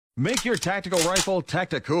Make your tactical rifle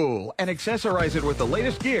tactical and accessorize it with the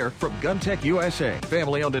latest gear from GunTech USA.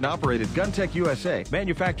 Family-owned and operated GunTech USA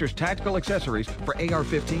manufactures tactical accessories for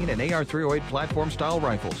AR-15 and AR-308 platform-style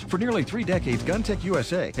rifles. For nearly 3 decades, GunTech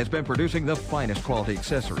USA has been producing the finest quality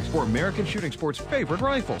accessories for American shooting sports' favorite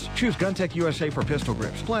rifles. Choose GunTech USA for pistol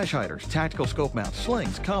grips, flash hiders, tactical scope mounts,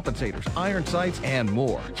 slings, compensators, iron sights, and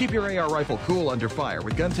more. Keep your AR rifle cool under fire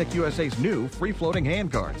with GunTech USA's new free-floating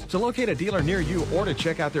handguards. To locate a dealer near you or to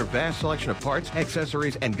check out their vast selection of parts,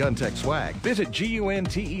 accessories, and GunTech swag, visit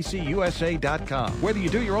GUNTECUSA.com. Whether you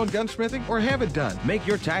do your own gunsmithing or have it done, make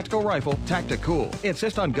your tactical rifle tactical.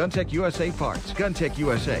 Insist on GunTech USA parts. GunTech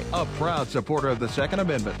USA, a proud supporter of the Second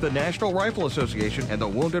Amendment, the National Rifle Association, and the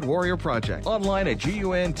Wounded Warrior Project. Online at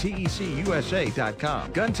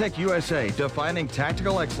GUNTECUSA.com. GunTech USA, defining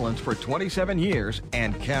tactical excellence for 27 years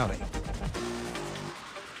and counting.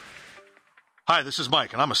 Hi, this is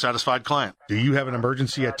Mike, and I'm a satisfied client. Do you have an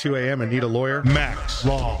emergency at 2 a.m. and need a lawyer? Max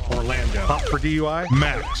Law Orlando. Hot for DUI?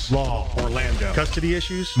 Max Law Orlando. Custody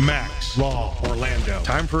issues? Max Law Orlando.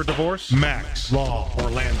 Time for a divorce? Max Law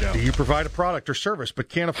Orlando. Do you provide a product or service but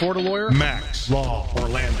can't afford a lawyer? Max Law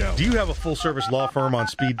Orlando. Do you have a full-service law firm on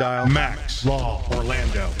speed dial? Max Law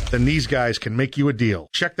Orlando. Then these guys can make you a deal.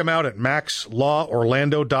 Check them out at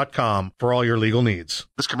maxlaworlando.com for all your legal needs.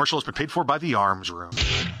 This commercial has been paid for by the Arms Room.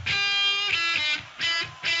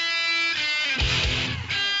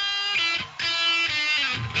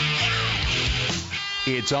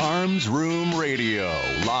 It's Arms Room Radio,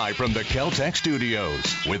 live from the Kel-Tec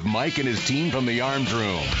studios, with Mike and his team from the Arms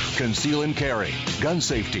Room. Conceal and carry, gun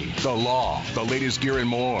safety, the law, the latest gear, and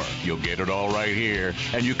more. You'll get it all right here,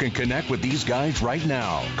 and you can connect with these guys right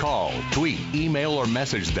now. Call, tweet, email, or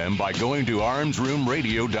message them by going to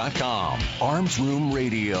armsroomradio.com. Arms Room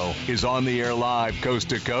Radio is on the air live coast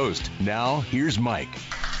to coast. Now, here's Mike.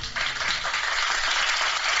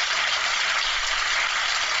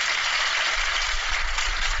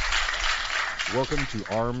 Welcome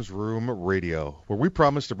to Arms Room Radio, where we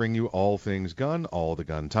promise to bring you all things gun, all the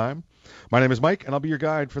gun time. My name is Mike, and I'll be your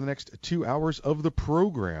guide for the next 2 hours of the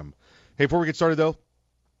program. Hey, before we get started, though,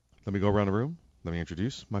 let me go around the room. Let me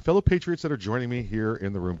introduce my fellow patriots that are joining me here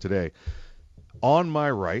in the room today. On my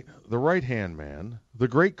right, the right-hand man, the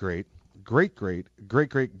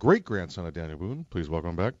great-great-great-great-great-great-grandson of Daniel Boone. Please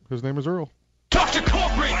welcome back. His name is Earl. Dr.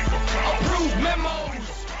 Corporate, approved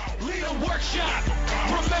memos, lead a workshop,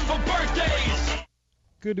 remember birthdays.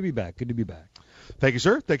 Good to be back. Thank you,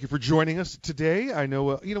 sir. Thank you for joining us today. I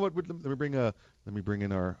know, you know what? Let me bring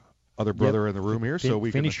in our other brother in the room here, so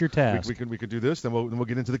we finish can your task. We can do this. Then we'll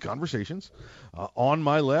get into the conversations. On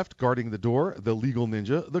my left, guarding the door, the legal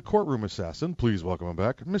ninja, the courtroom assassin. Please welcome him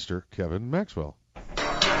back, Mr. Kevin Maxwell.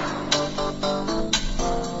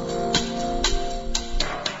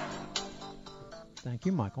 Thank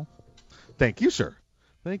you, Michael. Thank you, sir.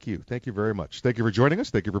 Thank you. Thank you very much. Thank you for joining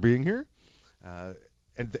us. Thank you for being here.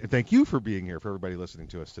 And thank you for being here, for everybody listening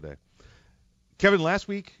to us today. Kevin, last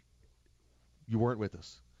week, you weren't with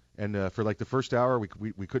us. And for like the first hour, we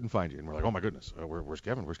couldn't find you. And we're like, oh, my goodness, where's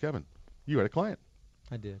Kevin? Where's Kevin? You had a client.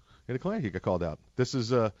 I did. You had a client. You got called out. This is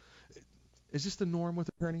this the norm with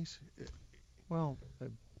attorneys? Well,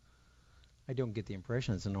 I don't get the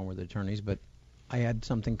impression it's the norm with attorneys, but I had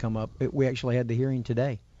something come up. We actually had the hearing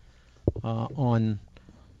today on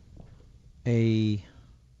a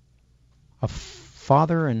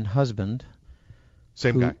father and husband,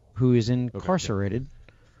 same guy, who is incarcerated,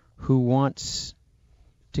 who wants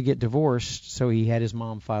to get divorced, so he had his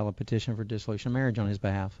mom file a petition for dissolution of marriage on his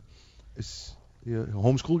behalf. Is he a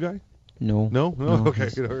homeschool guy? No. Okay.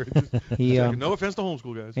 No offense to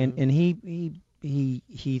homeschool guys. And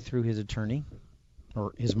he through his attorney,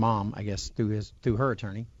 or his mom, I guess, through her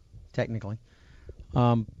attorney, technically,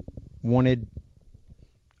 wanted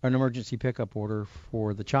an emergency pickup order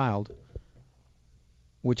for the child,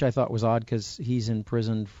 which I thought was odd because he's in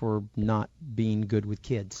prison for not being good with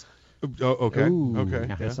kids. Okay. Ooh, okay.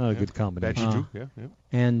 Yeah, that's not a good combination. Yeah.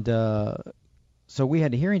 And so we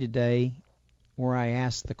had a hearing today where I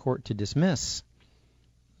asked the court to dismiss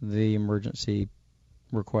the emergency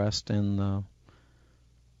request and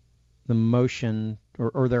the motion,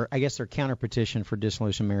 or their counter petition for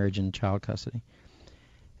dissolution of marriage and child custody.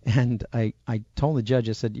 And I told the judge,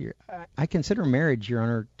 I said, I consider marriage, Your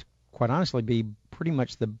Honor, to quite honestly be pretty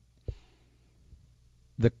much the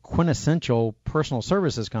quintessential personal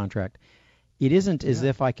services contract. It isn't as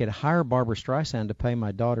if I could hire Barbara Streisand to pay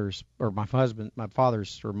my daughter's or my husband, my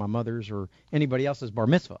father's or my mother's or anybody else's bar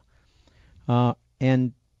mitzvah.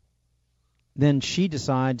 And then she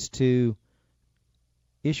decides to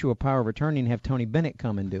issue a power of attorney and have Tony Bennett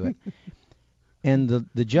come and do it. And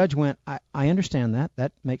the judge went, I understand that.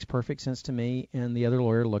 That makes perfect sense to me. And the other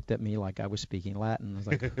lawyer looked at me like I was speaking Latin. I was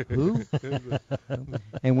like, who?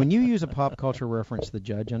 And when you use a pop culture reference the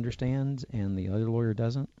judge understands and the other lawyer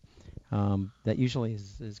doesn't, that usually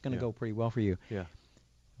is going to go pretty well for you. Yeah.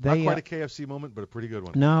 They, Not quite a KFC moment, but a pretty good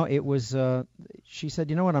one. No, it was, she said,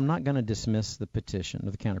 you know what, I'm not going to dismiss the petition or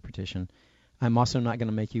the counter petition. I'm also not going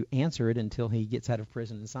to make you answer it until he gets out of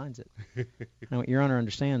prison and signs it. Now, Your Honor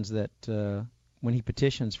understands that when he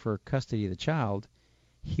petitions for custody of the child,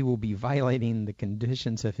 he will be violating the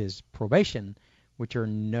conditions of his probation, which are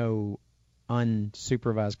no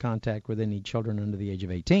unsupervised contact with any children under the age of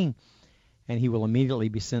 18, and he will immediately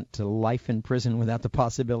be sent to life in prison without the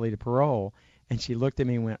possibility of parole. And she looked at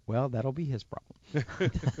me and went, well, that'll be his problem.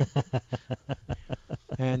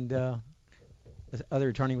 And the other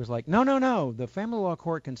attorney was like, no, the family law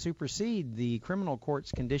court can supersede the criminal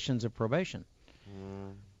court's conditions of probation.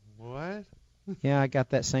 What? Yeah, I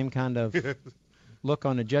got that same kind of look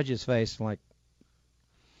on the judge's face, like,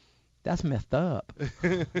 that's messed up.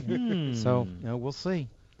 So, we'll see.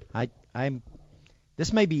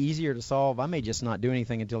 This may be easier to solve. I may just not do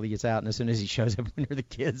anything until he gets out, and as soon as he shows up under the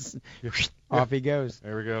kids, off he goes.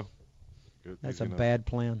 There we go. Good. That's Easy a enough. bad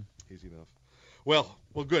plan. Easy enough. Well,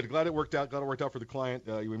 good. Glad it worked out. Glad it worked out for the client.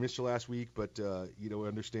 We missed you last week, but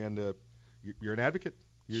understand you're an advocate.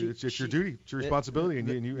 It's your duty. It's your responsibility,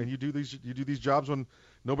 and you do these jobs when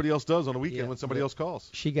nobody else does on a weekend when somebody else calls.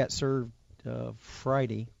 She got served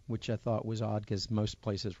Friday, which I thought was odd because most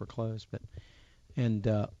places were closed, and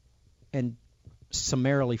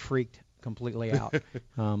summarily freaked completely out.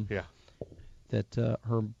 That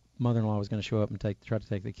her mother-in-law was going to show up and try to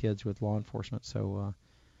take the kids with law enforcement. So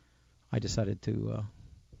I decided to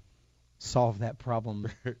solve that problem.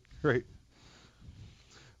 Great.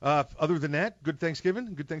 Other than that, good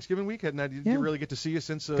Thanksgiving week. Did you really get to see you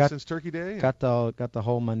since Turkey Day? Got to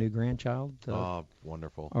hold my new grandchild.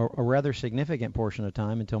 Wonderful. A rather significant portion of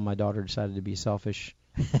time until my daughter decided to be selfish.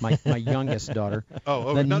 My youngest daughter.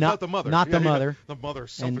 Not the mother. Not the mother. The mother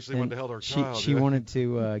selfishly wanted to hold her child. She wanted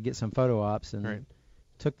to get some photo ops and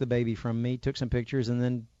took the baby from me, took some pictures, and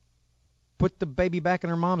then put the baby back in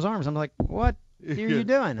her mom's arms. I'm like, what are you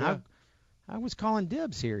doing? Yeah. I was calling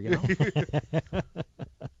dibs here,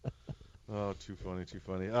 Oh, too funny.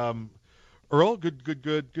 Earl,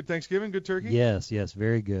 good Thanksgiving, good turkey? Yes,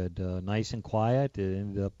 very good. Nice and quiet. It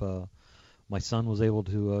ended up my son was able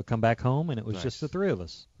to come back home, and it was just the three of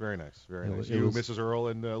us. Very nice. You, Mrs. Earl,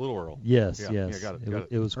 and little Earl. Yes. Yeah, got it.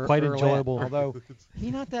 It was quite enjoyable. Although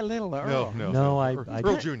he's not that little, Earl. No, I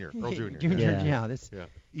Earl Jr.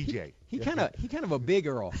 EJ. He kind of a big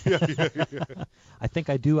Earl. I think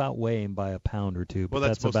I do outweigh him by a pound or two, but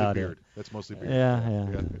that's about beard. it. That's mostly beard. Yeah,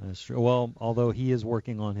 that's true. Well, although he is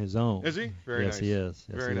working on his own. Is he? Very nice. Yes, he is.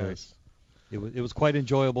 Very nice. It was quite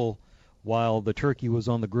enjoyable while the turkey was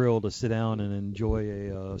on the grill to sit down and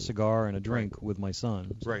enjoy a cigar and a drink with my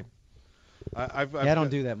son. So. Right. I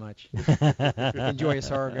don't do that much. Enjoy a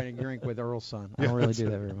cigar and a drink with Earl's son. I don't really do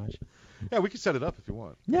that very much. Yeah, we can set it up if you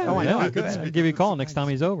want. Yeah, I know. I could. I'll give you a call next time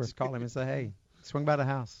he's over. Just call him and say, hey, swing by the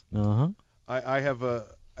house.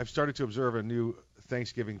 I've started to observe a new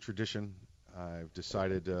Thanksgiving tradition. I've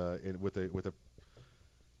decided with a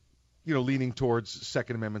leaning towards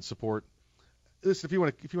Second Amendment support. Listen, if you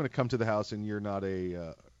want to come to the house and you're not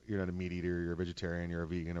a meat eater, you're a vegetarian, you're a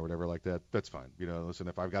vegan or whatever like that, that's fine. Listen,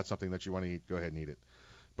 if I've got something that you want to eat, go ahead and eat it.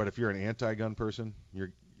 But if you're an anti-gun person,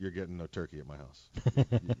 you're getting no turkey at my house. You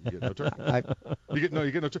get no turkey. You get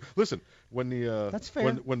no turkey. Listen, when That's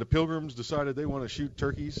fair. when the Pilgrims decided they want to shoot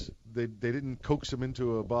turkeys, they didn't coax them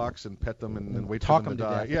into a box and pet them and wait for them to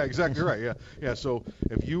die. Death. Yeah, exactly right. Yeah. So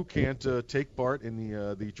if you can't take part in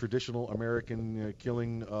the traditional American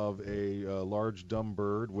killing of a large dumb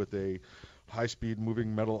bird with a high-speed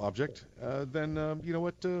moving metal object, then you know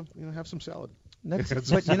what? Have some salad.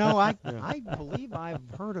 But I believe I've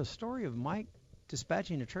heard a story of Mike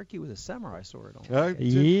dispatching a turkey with a samurai sword on.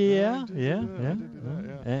 Yeah.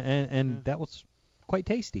 And that was quite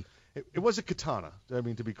tasty. It was a katana. I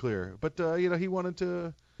mean, to be clear, but he wanted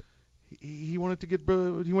to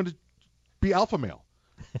be alpha male.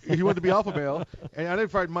 He wanted to be alpha male, and I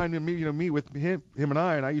didn't mind him. Me with him and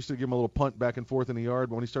I used to give him a little punt back and forth in the yard.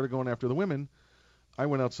 But when he started going after the women, I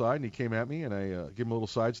went outside and he came at me, and I gave him a little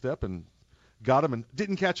sidestep and got him, and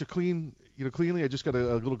didn't catch a cleanly. I just got a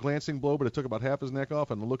little glancing blow, but it took about half his neck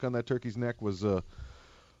off, and the look on that turkey's neck was, oh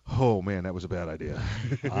man, that was a bad idea.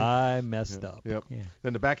 I messed up. Yep. Yeah.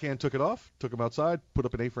 Then the backhand took it off, took him outside, put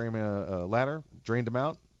up an A-frame ladder, drained him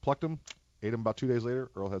out, plucked him, ate him about 2 days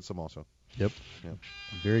later. Earl had some also. Yep.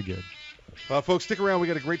 Very good. Folks, stick around. We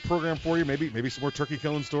got a great program for you. Maybe some more turkey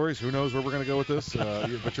killing stories. Who knows where we're going to go with this?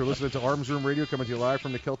 But you're listening to Arms Room Radio coming to you live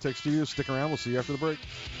from the Kel-Tec Studios. Stick around. We'll see you after the break.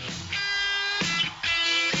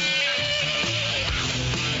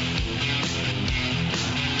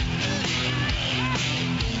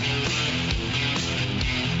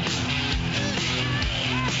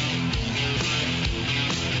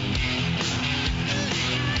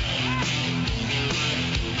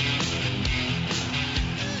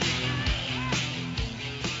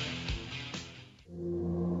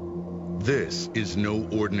 This is no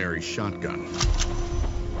ordinary shotgun.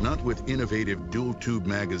 Not with innovative dual-tube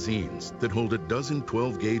magazines that hold a dozen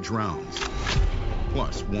 12-gauge rounds,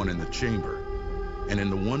 plus one in the chamber. And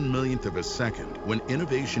in the 1/1,000,000th of a second, when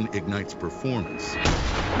innovation ignites performance,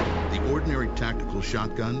 the ordinary tactical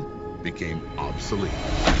shotgun became obsolete.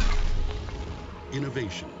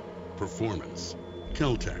 Innovation, performance,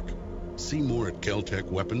 Kel-Tec. See more at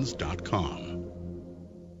keltecweapons.com.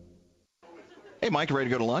 Hey, Mike, you ready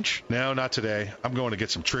to go to lunch? No, not today. I'm going to get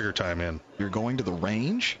some trigger time in. You're going to the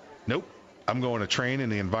range? Nope. I'm going to train in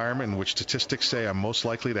the environment in which statistics say I'm most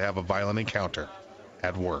likely to have a violent encounter.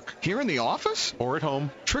 At work. Here in the office? Or at home.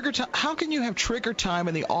 Trigger time? How can you have trigger time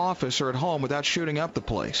in the office or at home without shooting up the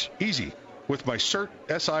place? Easy. With my SIRT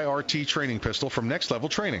SIRT training pistol from Next Level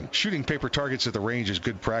Training. Shooting paper targets at the range is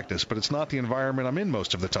good practice, but it's not the environment I'm in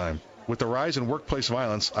most of the time. With the rise in workplace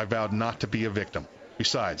violence, I vowed not to be a victim.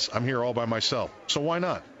 Besides, I'm here all by myself, so why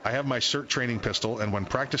not? I have my SIRT training pistol, and when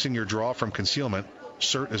practicing your draw from concealment,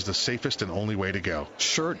 SIRT is the safest and only way to go.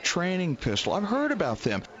 SIRT training pistol. I've heard about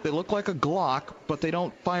them. They look like a Glock, but they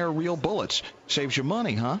don't fire real bullets. Saves you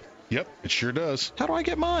money, huh? Yep, it sure does. How do I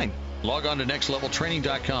get mine? Log on to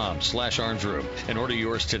nextleveltraining.com/armsroom and order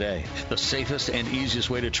yours today. The safest and easiest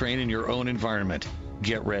way to train in your own environment.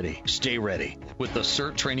 Get ready. Stay ready with the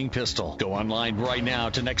SIRT training pistol. Go online right now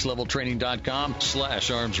to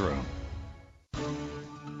nextleveltraining.com/armsroom.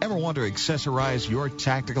 Ever want to accessorize your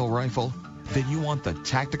tactical rifle? Then you want the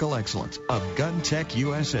tactical excellence of GunTech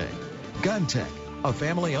USA. GunTech, a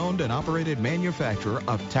family-owned and operated manufacturer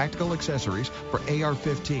of tactical accessories for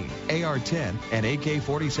AR-15, AR-10, and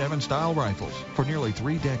AK-47 style rifles. For nearly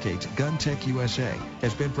 3 decades, GunTech USA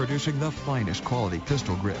has been producing the finest quality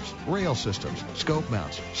pistol grips, rail systems, scope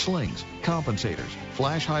mounts, slings, compensators,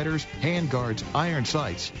 flash hiders, hand guards, iron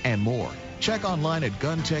sights, and more. Check online at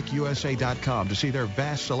GunTechUSA.com to see their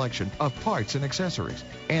vast selection of parts and accessories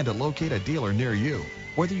and to locate a dealer near you.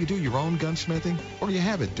 Whether you do your own gunsmithing or you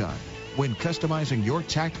have it done, when customizing your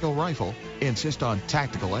tactical rifle, insist on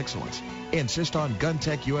tactical excellence. Insist on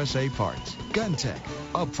GunTech USA parts. GunTech,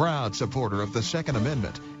 a proud supporter of the Second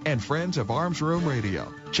Amendment and friends of Arms Room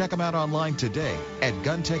Radio. Check them out online today at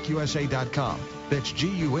GunTechUSA.com. That's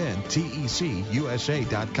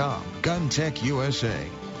GUNTECUSA.com. GunTech USA.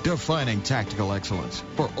 Defining tactical excellence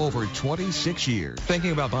for over 26 years.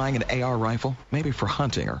 Thinking about buying an AR rifle? Maybe for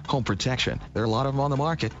hunting or home protection. There are a lot of them on the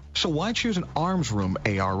market. So why choose an Arms Room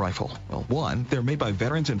AR rifle? Well, 1, they're made by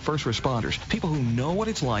veterans and first responders, people who know what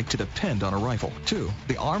it's like to depend on a rifle. 2,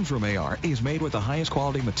 the Arms Room AR is made with the highest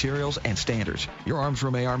quality materials and standards. Your Arms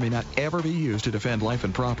Room AR may not ever be used to defend life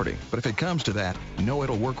and property, but if it comes to that, know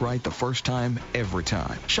it'll work right the first time, every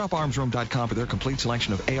time. Shop armsroom.com for their complete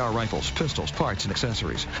selection of AR rifles, pistols, parts, and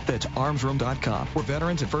accessories. That's armsroom.com, where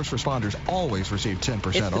veterans and first responders always receive 10% off.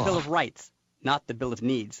 It's the Bill of Rights, not the Bill of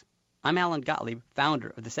Needs. I'm Alan Gottlieb,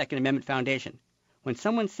 founder of the Second Amendment Foundation. When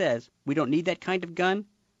someone says we don't need that kind of gun,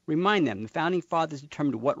 remind them the Founding Fathers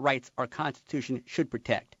determined what rights our Constitution should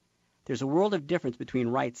protect. There's a world of difference between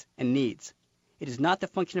rights and needs. It is not the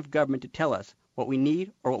function of government to tell us what we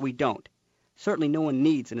need or what we don't. Certainly no one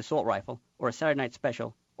needs an assault rifle or a Saturday Night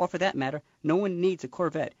Special, or for that matter, no one needs a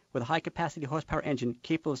Corvette with a high-capacity horsepower engine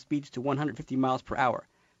capable of speeds to 150 miles per hour.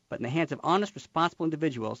 But in the hands of honest, responsible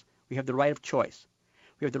individuals, we have the right of choice.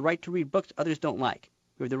 We have the right to read books others don't like.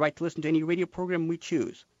 We have the right to listen to any radio program we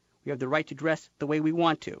choose. We have the right to dress the way we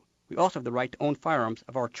want to. We also have the right to own firearms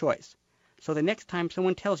of our choice. So the next time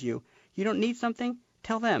someone tells you you don't need something,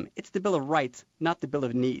 tell them it's the Bill of Rights, not the Bill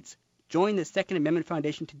of Needs. Join the Second Amendment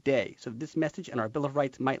Foundation today so that this message and our Bill of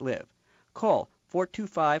Rights might live. Call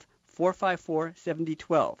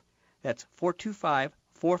 425-454-7012. That's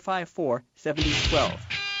 425-454-7012.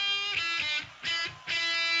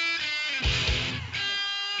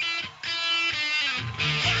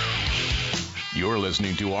 You're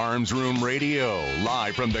listening to Arms Room Radio,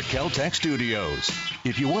 live from the Kel-Tec Studios.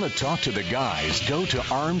 If you want to talk to the guys, go to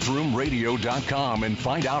armsroomradio.com and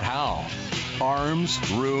find out how. Arms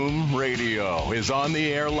Room Radio is on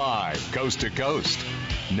the air live, coast to coast.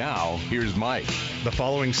 Now, here's Mike. The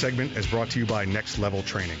following segment is brought to you by Next Level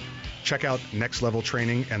Training. Check out Next Level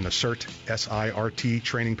Training and the CERT SIRT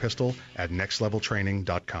training pistol at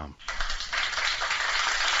nextleveltraining.com.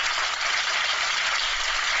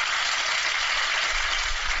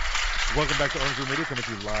 Welcome back to Arms Room Radio, coming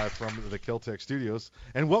to you live from the Keltec studios.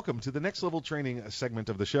 And welcome to the Next Level Training segment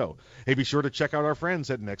of the show. Hey, be sure to check out our friends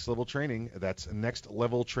at Next Level Training. That's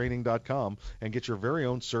nextleveltraining.com, and get your very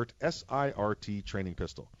own CERT SIRT training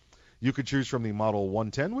pistol. You could choose from the Model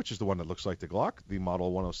 110, which is the one that looks like the Glock, the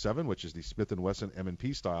Model 107, which is the Smith & Wesson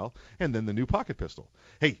M&P style, and then the new pocket pistol.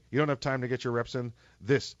 Hey, you don't have time to get your reps in?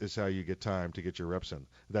 This is how you get time to get your reps in.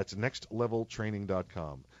 That's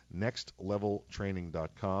nextleveltraining.com,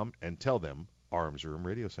 nextleveltraining.com, and tell them Arms Room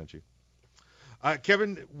Radio sent you.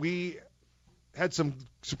 Kevin, we had some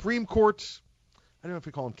Supreme Court, I don't know if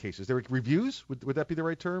we call them cases. They were reviews? Would that be the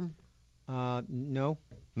right term? No.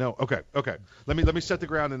 No. Okay. Let me set the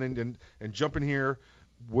ground and jump in here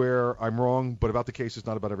where I'm wrong, but about the case, it's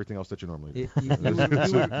not about everything else that you normally do. You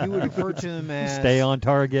would refer to them as stay on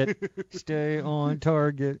target. Stay on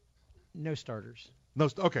target. No starters. No.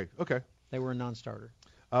 Okay. They were a non-starter.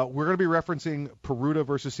 We're going to be referencing Peruta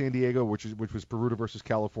versus San Diego, which was Peruta versus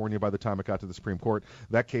California. By the time it got to the Supreme Court,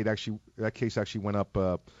 that case actually went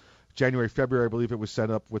up January, February, I believe it was set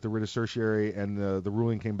up with the writ of certiorari, and the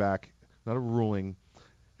ruling came back. Not a ruling,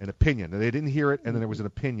 an opinion. And they didn't hear it, and then there was an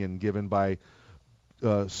opinion given by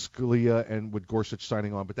Scalia and with Gorsuch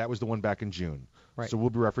signing on, but that was the one back in June. Right. So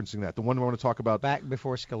we'll be referencing that. The one we want to talk about. Back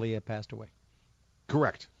before Scalia passed away.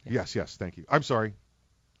 Correct. Yeah. Yes, thank you. I'm sorry. It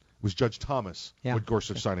was Judge Thomas with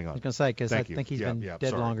Gorsuch signing on. I was going to say, because I think he's been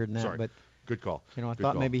dead longer than that. Sorry. But good call. I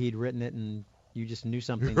thought maybe he'd written it and you just knew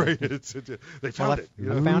something. Right. They found it.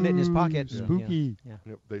 I found it in his pocket. Spooky.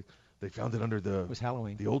 Yeah. They found it under it was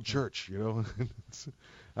Halloween. The old church, So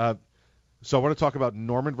I want to talk about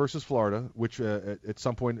Norman versus Florida, which at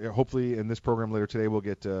some point, hopefully in this program later today, we'll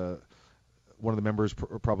get one of the members,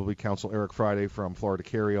 probably Counsel Eric Friday from Florida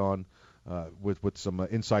Carry On, with some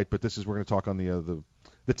insight. But we're going to talk on the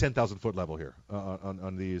 10,000-foot level here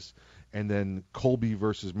on these. And then Colby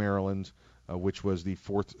versus Maryland, which was the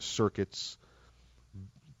Fourth Circuit's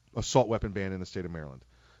assault weapon ban in the state of Maryland.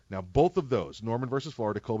 Now, both of those, Norman versus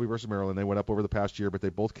Florida, Colby versus Maryland, they went up over the past year, but they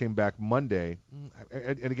both came back Monday.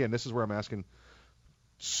 And again, this is where I'm asking,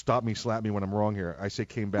 stop me, slap me when I'm wrong here. I say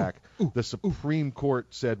came back. The Supreme Court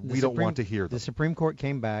said we don't want to hear them. The Supreme Court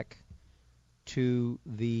came back to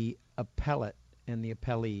the appellate and the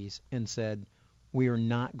appellees and said, we are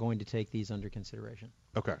not going to take these under consideration.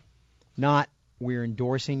 Okay. Not, we're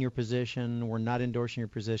endorsing your position, we're not endorsing your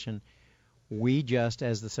position. We just,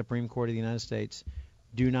 as the Supreme Court of the United States,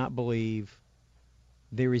 do not believe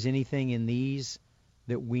there is anything in these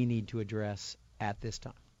that we need to address at this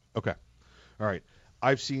time. Okay. All right.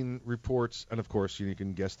 I've seen reports, and of course you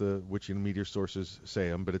can guess which media sources say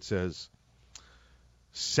them, but it says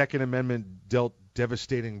Second Amendment dealt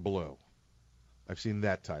devastating blow. I've seen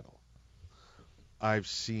that title. I've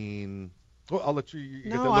seen. Well, I'll let you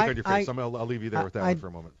get that look on your face. I'll leave you there with that one for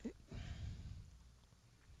a moment.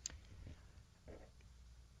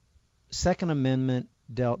 Second Amendment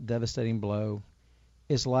dealt devastating blow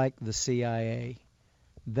is like the CIA.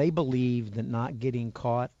 They believe that not getting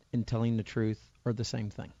caught and telling the truth are the same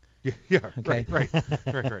thing. Yeah. Okay? Right.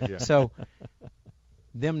 Yeah. So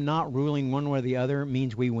them not ruling one way or the other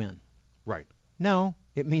means we win. Right. No,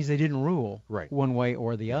 it means they didn't rule one way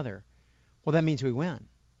or the other. Well, that means we win.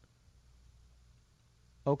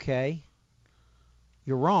 Okay,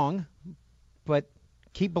 you're wrong, but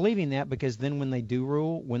keep believing that, because then when they do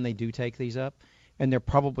rule, when they do take these up, and they're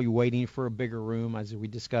probably waiting for a bigger room, as we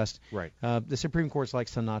discussed. Right. The Supreme Court's like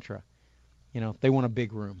Sinatra. They want a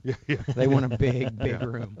big room. Yeah. They want a big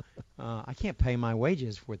room. I can't pay my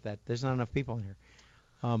wages with that. There's not enough people in here.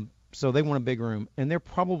 So they want a big room, and they're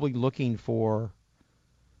probably looking for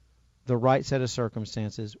the right set of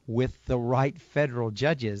circumstances with the right federal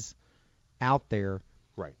judges out there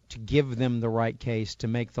to give them the right case to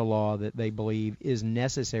make the law that they believe is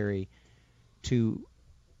necessary to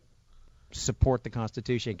support the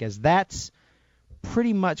Constitution. Because that's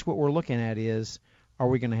pretty much what we're looking at is, are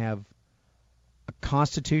we going to have a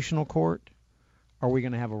constitutional court? Or are we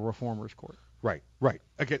going to have a reformers court? Right.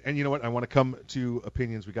 Okay, and you know what? I want to come to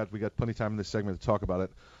opinions. We got plenty of time in this segment to talk about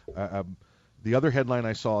it. The other headline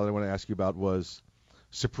I saw that I want to ask you about was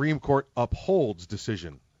Supreme Court upholds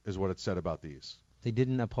decision, is what it said about these. They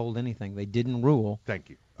didn't uphold anything. They didn't rule.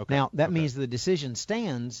 Thank you. Okay. Now, that means the decision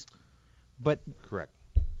stands, but correct.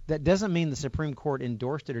 That doesn't mean the Supreme Court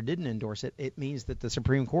endorsed it or didn't endorse it. It means that the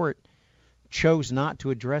Supreme Court chose not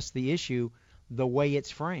to address the issue the way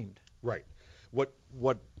it's framed. Right. What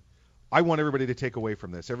I want everybody to take away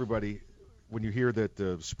from this, everybody, when you hear that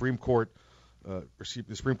the Supreme Court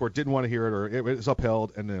didn't want to hear it, or it was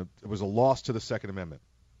upheld, and it was a loss to the Second Amendment.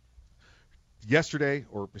 Yesterday,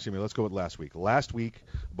 or excuse me, let's go with last week. Last week,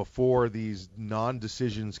 before these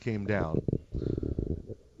non-decisions came down,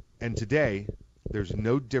 and today, there's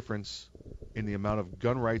no difference in the amount of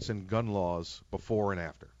gun rights and gun laws before and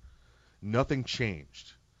after. Nothing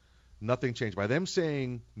changed. Nothing changed. By them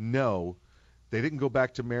saying no, they didn't go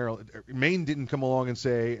back to Maryland. Maine didn't come along and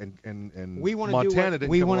say, and we want Montana didn't come along.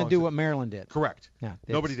 We want to do what Maryland did. Correct. Yeah,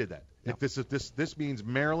 nobody did that. No. This means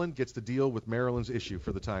Maryland gets to deal with Maryland's issue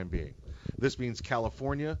for the time being. This means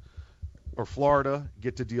California or Florida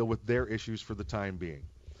get to deal with their issues for the time being.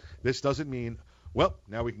 This doesn't mean, well,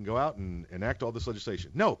 now we can go out and enact all this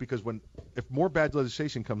legislation. No, because if more bad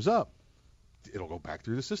legislation comes up, it'll go back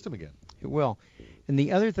through the system again. It will. And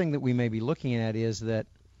the other thing that we may be looking at is that,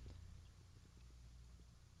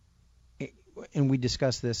 and we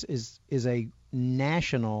discussed this, is a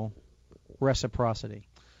national reciprocity.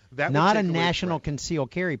 Not a national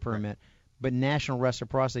concealed carry permit, but national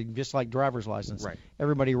reciprocity, just like driver's license. Right.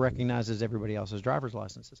 Everybody recognizes everybody else's driver's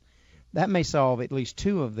licenses. That may solve at least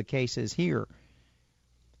two of the cases here.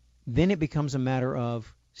 Then it becomes a matter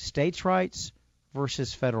of states' rights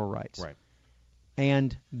versus federal rights. Right.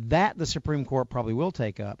 And that the Supreme Court probably will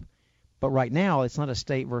take up. But right now, it's not a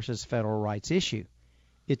state versus federal rights issue.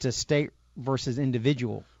 It's a state versus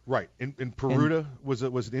individual. Right. In Peruta was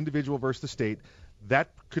an individual versus the state. That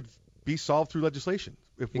could be solved through legislation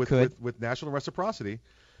with national reciprocity.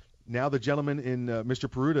 Now the gentleman in Mr.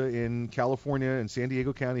 Peruta in California and San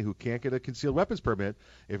Diego County who can't get a concealed weapons permit,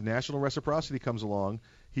 if national reciprocity comes along,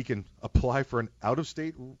 he can apply for an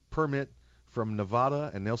out-of-state permit from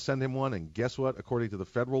Nevada, and they'll send him one. And guess what? According to the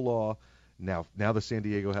federal law, now the San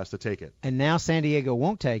Diego has to take it. And now San Diego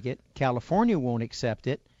won't take it. California won't accept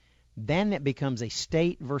it. Then it becomes a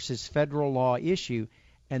state versus federal law issue,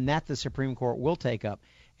 and that the Supreme Court will take up.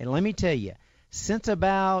 And let me tell you, since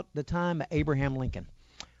about the time of Abraham Lincoln,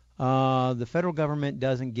 the federal government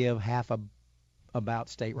doesn't give half about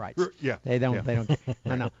state rights. Yeah. They don't. Yeah. They don't.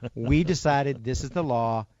 No. We decided this is the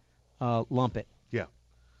law. Lump it. Yeah.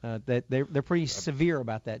 They're pretty severe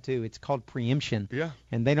about that too. It's called preemption. Yeah.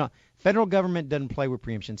 And they don't. Federal government doesn't play with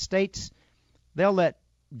preemption. States, they'll let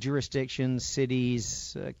jurisdictions,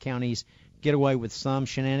 cities, counties get away with some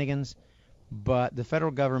shenanigans, but the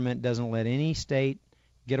federal government doesn't let any state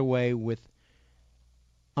get away with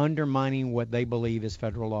undermining what they believe is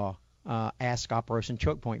federal law. Ask Operation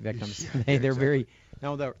Choke Point victims.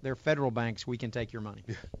 They're federal banks. We can take your money.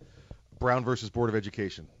 Yeah. Brown versus Board of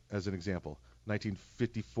Education, as an example.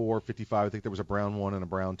 1954, 55. I think there was a Brown 1 and a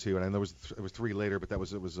Brown 2, and I know it was 3 later, but it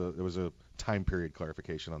was a time period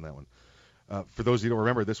clarification on that one. For those of you who don't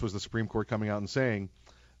remember, this was the Supreme Court coming out and saying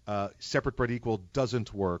separate but equal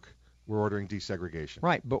doesn't work. We're ordering desegregation.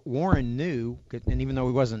 Right, but Warren knew, and even though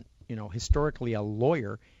he wasn't, historically a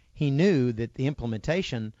lawyer, he knew that the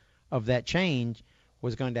implementation of that change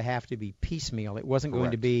was going to have to be piecemeal. It wasn't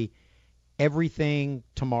going to be everything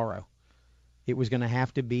tomorrow. It was going to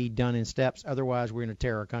have to be done in steps. Otherwise, we're going to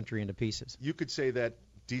tear our country into pieces. You could say that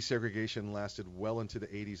desegregation lasted well into the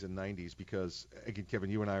 80s and 90s because, again, Kevin,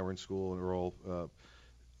 you and I were in school and we're all,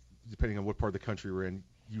 depending on what part of the country we're in,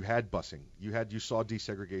 you had busing. You saw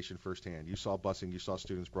desegregation firsthand. You saw busing. You saw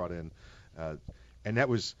students brought in. And that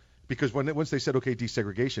was because once they said, okay,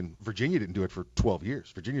 desegregation, Virginia didn't do it for 12 years.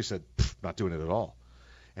 Virginia said, not doing it at all.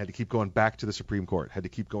 Had to keep going back to the Supreme Court. Had to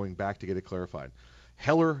keep going back to get it clarified.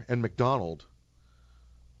 Heller and McDonald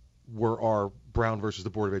were our Brown versus the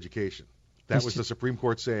Board of Education. That was the Supreme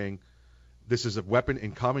Court saying this is a weapon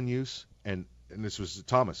in common use, and this was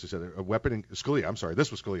Thomas who said it, a weapon in Scalia. I'm sorry,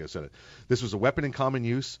 this was Scalia who said it. This was a weapon in common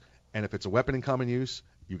use, and if it's a weapon in common use,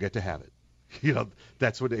 you get to have it.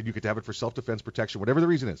 That's what, and you get to have it for self-defense, protection, whatever the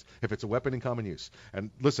reason is. If it's a weapon in common use, and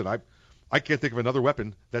listen, I can't think of another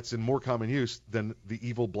weapon that's in more common use than the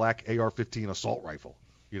evil black AR-15 assault rifle.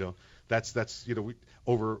 That's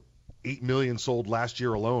over 8 million sold last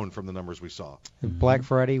year alone from the numbers we saw. Black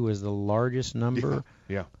Friday was the largest number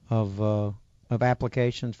of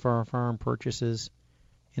applications for firearm purchases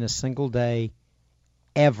in a single day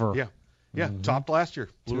ever. Yeah, topped last year.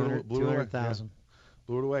 Blew it away. 200,000.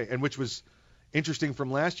 Blew it away, and which was interesting from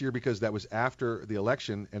last year because that was after the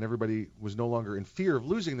election and everybody was no longer in fear of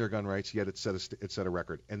losing their gun rights, yet it set a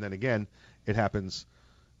record. And then again, it happens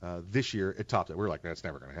this year. It topped it. We're like, that's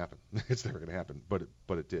never going to happen. It's never going to happen,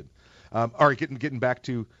 but it did. All right, getting back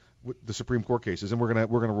to the Supreme Court cases, and we're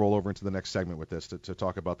gonna roll over into the next segment with this to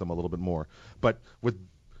talk about them a little bit more. But with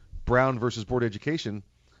Brown versus Board of Education,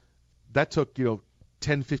 that took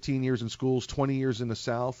 10, 15 years in schools, 20 years in the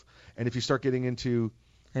South, and if you start getting into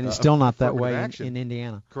And it's still not that affirmative way in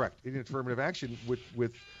Indiana. Correct. In affirmative action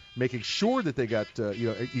with making sure that they got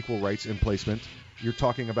equal rights in placement. You're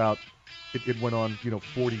talking about it went on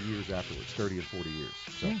 40 years afterwards, 30 and 40 years.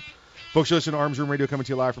 So, Yeah. Folks, you listen to Arms Room Radio coming to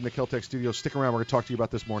you live from the Kel-Tec studio. Stick around. We're going to talk to you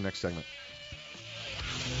about this more next segment.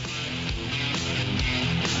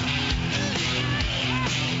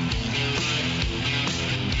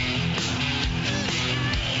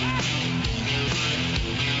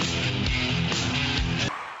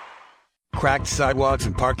 Cracked sidewalks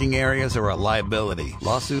and parking areas are a liability.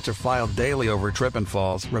 Lawsuits are filed daily over trip and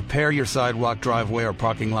falls. Repair your sidewalk, driveway, or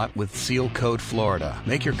parking lot with Seal Coat Florida.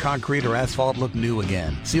 Make your concrete or asphalt look new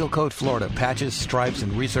again. Seal Coat Florida patches, stripes,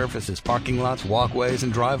 and resurfaces parking lots, walkways,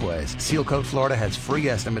 and driveways. Seal Coat Florida has free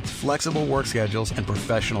estimates, flexible work schedules, and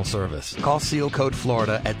professional service. Call Seal Coat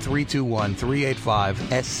Florida at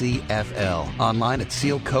 321-385-SCFL. Online at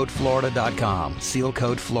sealcoatflorida.com. Seal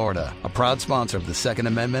Coat Florida, a proud sponsor of the Second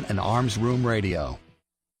Amendment and Arms Room Radio.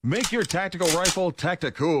 Make your tactical rifle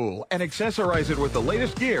tactical and accessorize it with the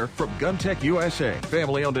latest gear from GunTech USA.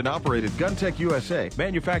 Family-owned and operated GunTech USA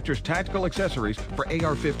manufactures tactical accessories for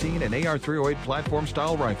AR-15 and AR-308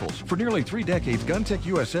 platform-style rifles. For nearly 3 decades, GunTech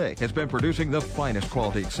USA has been producing the finest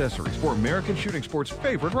quality accessories for American shooting sports'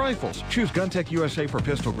 favorite rifles. Choose GunTech USA for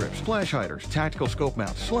pistol grips, flash hiders, tactical scope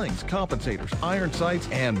mounts, slings, compensators, iron sights,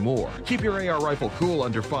 and more. Keep your AR rifle cool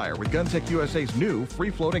under fire with GunTech USA's new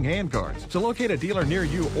free-floating handguards. So locate a dealer near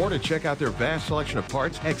you or to check out their vast selection of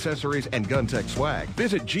parts, accessories, and GunTech swag.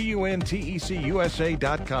 Visit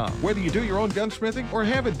GUNTECUSA.com. Whether you do your own gunsmithing or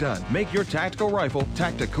have it done, make your tactical rifle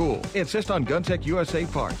tactical. Insist on GunTech USA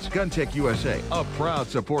parts. GunTech USA, a proud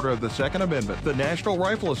supporter of the Second Amendment, the National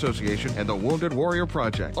Rifle Association, and the Wounded Warrior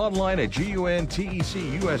Project. Online at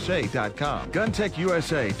GUNTECUSA.com. GunTech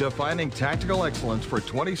USA, defining tactical excellence for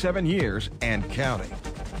 27 years and counting.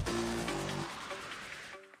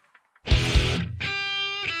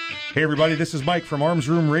 Hey, everybody, this is Mike from Arms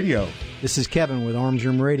Room Radio. This is Kevin with Arms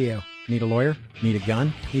Room Radio. Need a lawyer? Need a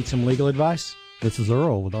gun? Need some legal advice? This is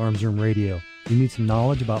Earl with Arms Room Radio. You need some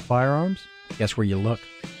knowledge about firearms? Guess where you look.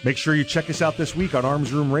 Make sure you check us out this week on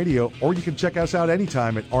Arms Room Radio, or you can check us out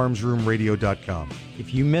anytime at armsroomradio.com.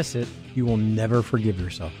 If you miss it, you will never forgive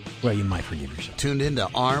yourself. Well, you might forgive yourself. Tuned in to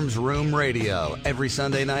Arms Room Radio every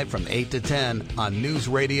Sunday night from 8 to 10 on News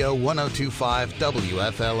Radio 102.5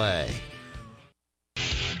 WFLA.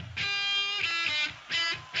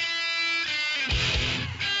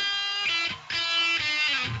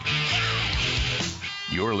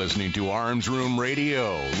 You're listening to Arms Room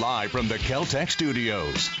Radio, live from the Kel-Tec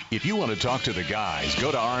studios. If you want to talk to the guys,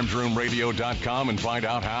 go to armsroomradio.com and find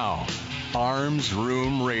out how. Arms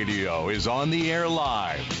Room Radio is on the air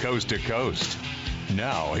live, coast to coast.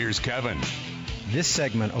 Now, here's Kevin. This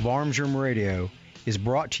segment of Arms Room Radio is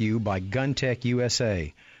brought to you by GunTech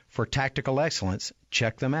USA. For tactical excellence,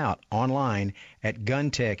 check them out online at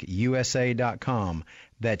guntechusa.com.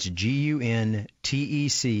 That's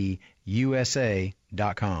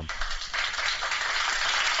GUNTECUSA.com.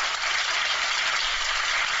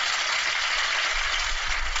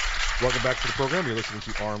 Welcome back to the program. You're listening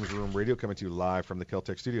to Arms Room Radio, coming to you live from the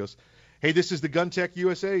Kel-Tec studios. Hey, this is the GunTech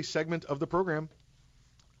USA segment of the program.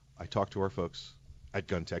 I talked to our folks at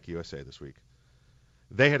GunTech USA this week.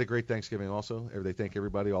 They had a great Thanksgiving also. They thank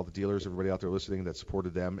everybody, all the dealers, everybody out there listening that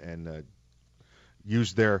supported them and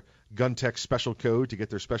used their GunTech special code to get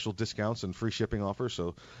their special discounts and free shipping offers.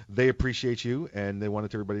 So they appreciate you, and they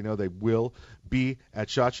wanted everybody to know they will be at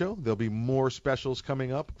SHOT Show. There'll be more specials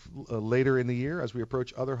coming up later in the year as we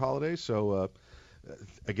approach other holidays. So,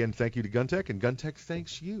 again, thank you to GunTech, and GunTech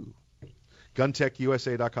thanks you.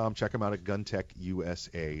 GunTechUSA.com. Check them out at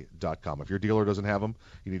GunTechUSA.com. If your dealer doesn't have them,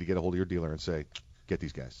 you need to get a hold of your dealer and say, get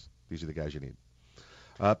these guys. These are the guys you need.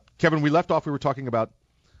 Kevin, we left off, we were talking about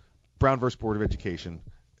Brown versus Board of Education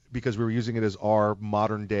because we were using it as our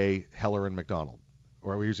modern-day Heller and McDonald.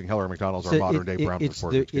 Or we're using Heller and McDonald as our modern-day Brown versus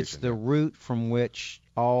Board of Education. It's the route from which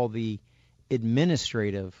all the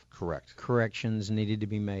administrative corrections needed to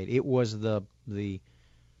be made. It was the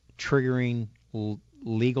triggering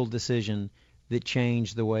legal decision that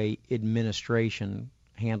changed the way administration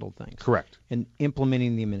handled things. Correct. And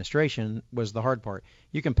implementing the administration was the hard part.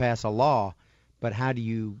 You can pass a law, but how do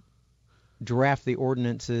you draft the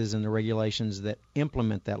ordinances and the regulations that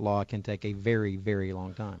implement that law can take a very, very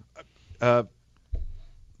long time. The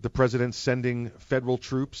president sending federal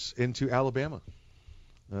troops into Alabama.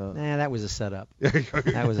 That was a setup.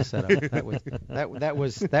 That was a setup.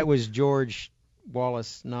 That was George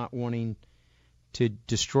Wallace not wanting to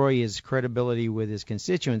destroy his credibility with his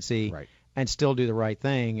constituency and still do the right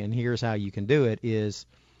thing. And here's how you can do it: is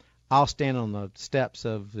I'll stand on the steps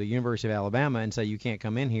of the University of Alabama and say you can't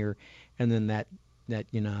come in here, and then that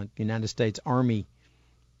United States Army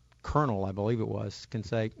colonel, I believe it was, can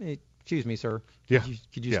say, hey, excuse me, sir,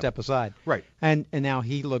 could you step aside? Right. And now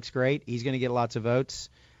he looks great. He's going to get lots of votes.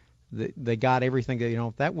 They got everything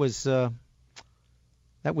that was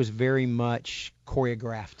very much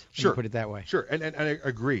choreographed. Sure. Put it that way. Sure. And I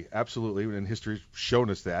agree, absolutely, and history's shown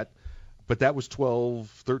us that. But that was 12,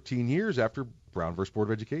 13 years after Brown versus Board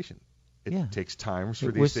of Education. It takes time for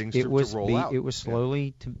these things to roll out. It was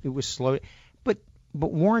slowly. It was slow. But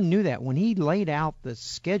Warren knew that when he laid out the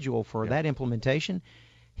schedule for that implementation,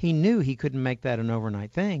 he knew he couldn't make that an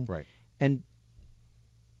overnight thing. Right. And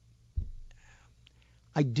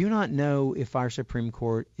I do not know if our Supreme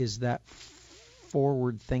Court is that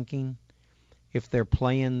forward thinking, if they're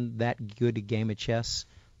playing that good a game of chess,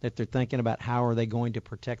 that they're thinking about how are they going to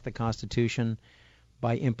protect the Constitution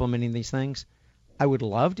by implementing these things. I would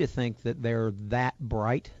love to think that they're that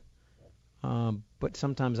bright, but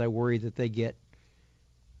sometimes I worry that they get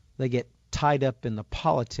tied up in the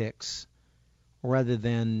politics rather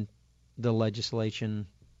than the legislation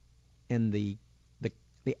and the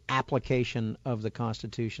application of the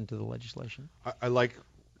Constitution to the legislation. I like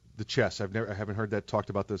the chess. I haven't heard that talked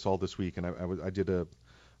about this all this week, and I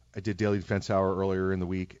did Daily Defense Hour earlier in the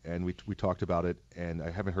week, and we talked about it, and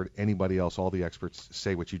I haven't heard anybody else, all the experts,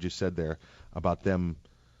 say what you just said there about them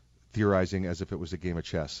theorizing as if it was a game of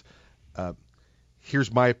chess.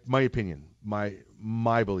 Here's my opinion,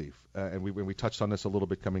 my belief, and we touched on this a little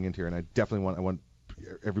bit coming into here, and I definitely want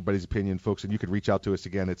everybody's opinion, folks, and you can reach out to us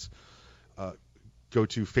again. It's go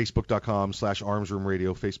to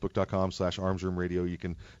facebook.com/armsroomradio, facebook.com/armsroomradio. You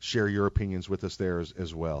can share your opinions with us there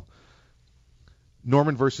as well.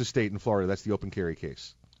 Norman versus State in Florida, that's the open carry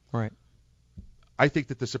case. Right. I think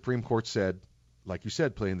that the Supreme Court said, like you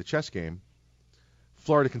said, playing the chess game,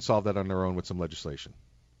 Florida can solve that on their own with some legislation.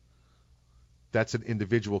 That's an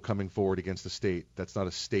individual coming forward against the state. That's not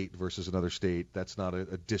a state versus another state. That's not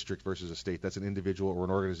a district versus a state. That's an individual or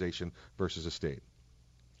an organization versus a state.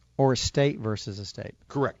 Or a state versus a state.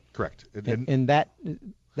 Correct. And that's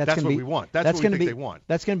what we want. That's what we think they want.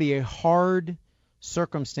 That's going to be a hard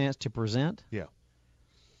circumstance to present. Yeah.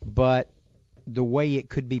 But the way it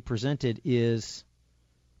could be presented is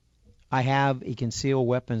I have a concealed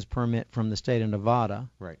weapons permit from the state of Nevada.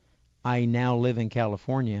 Right. I now live in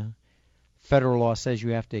California. Federal law says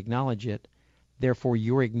you have to acknowledge it. Therefore,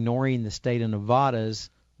 you're ignoring the state of Nevada's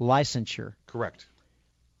licensure. Correct.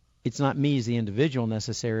 It's not me as the individual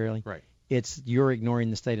necessarily. Right. It's you're ignoring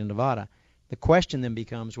the state of Nevada. The question then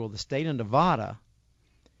becomes, will the state of Nevada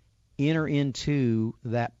enter into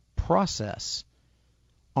that process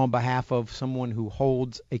on behalf of someone who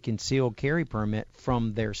holds a concealed carry permit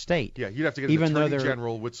from their state? Yeah, you'd have to get an attorney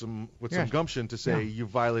general with some gumption to say you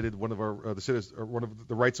violated one of our the citizens or one of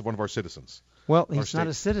the rights of one of our citizens. Well, he's not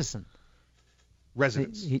a citizen.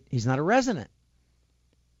 Residents. He's not a resident.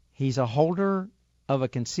 He's a holder of a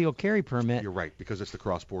concealed carry permit. You're right, because it's the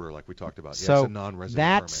cross border like we talked about. So it's a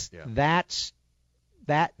non-resident permit.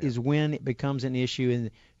 That is when it becomes an issue,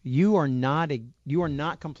 and you are not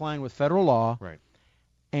complying with federal law. Right.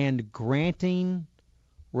 And granting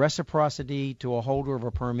reciprocity to a holder of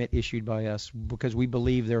a permit issued by us because we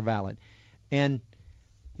believe they're valid. And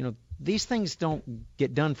these things don't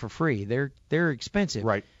get done for free. They're expensive.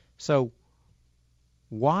 Right. So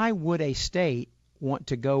why would a state want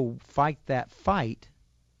to go fight that fight?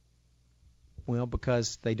 Well,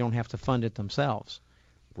 because they don't have to fund it themselves.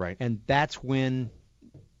 Right. And that's when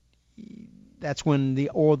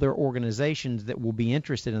the other organizations that will be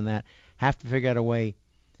interested in that have to figure out a way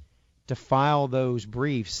to file those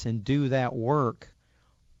briefs and do that work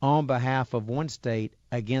on behalf of one state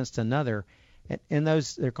against another. And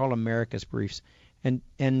those, they're called Americus briefs. And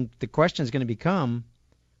the question is going to become,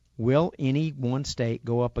 will any one state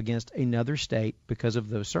go up against another state because of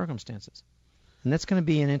those circumstances? And that's going to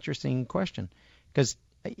be an interesting question, because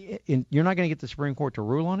you're not going to get the Supreme Court to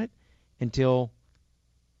rule on it until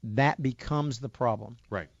that becomes the problem.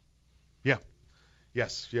 Right. Yeah.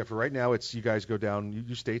 Yes. Yeah. For right now, it's you guys go down,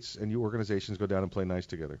 you states and you organizations go down and play nice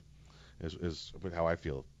together, is how I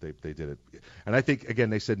feel they did it. And I think, again,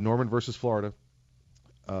 they said Norman versus Florida,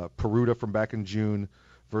 Peruta from back in June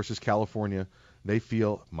versus California. They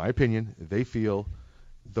feel, my opinion,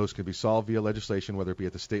 those can be solved via legislation, whether it be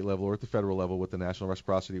at the state level or at the federal level with the national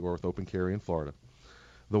reciprocity or with open carry in Florida.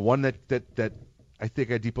 The one that I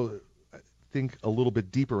think a little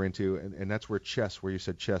bit deeper into, and that's where chess, where you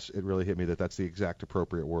said chess, it really hit me that's the exact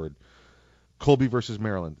appropriate word. Colby versus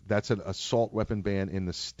Maryland. That's an assault weapon ban in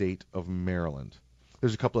the state of Maryland.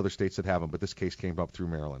 There's a couple other states that have them, but this case came up through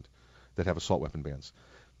Maryland that have assault weapon bans.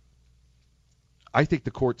 I think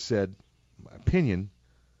the court said, my opinion,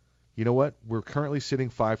 you know what? We're currently sitting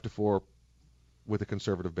 5-4 with a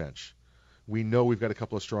conservative bench. We know we've got a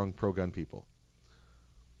couple of strong pro-gun people.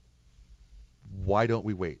 Why don't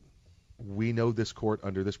we wait? We know this court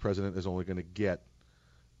under this president is only going to get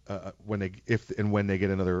when they get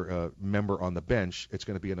another member on the bench, it's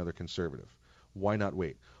going to be another conservative. Why not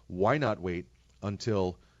wait? Why not wait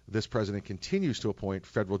until this president continues to appoint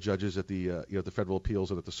federal judges at the the federal appeals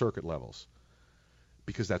and at the circuit levels?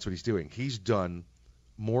 Because that's what he's doing. He's done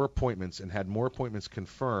more appointments and had more appointments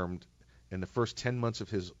confirmed in the first 10 months of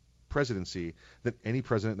his presidency than any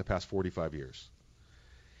president in the past 45 years.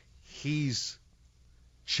 He's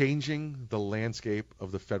changing the landscape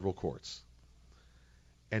of the federal courts.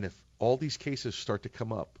 And if all these cases start to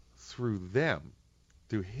come up through them,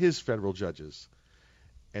 through his federal judges,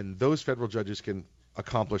 and those federal judges can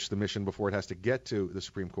accomplish the mission before it has to get to the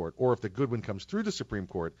Supreme Court, or if the good one comes through the Supreme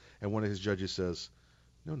Court and one of his judges says,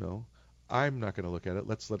 no, I'm not going to look at it.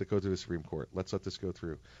 Let's let it go to the Supreme Court. Let's let this go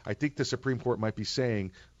through. I think the Supreme Court might be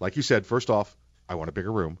saying, like you said, first off, I want a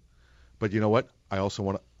bigger room. But you know what? I also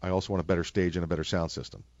want a better stage and a better sound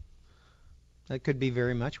system. That could be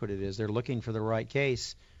very much what it is. They're looking for the right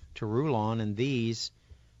case to rule on, and these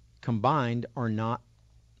combined are not.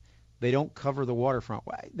 They don't cover the waterfront.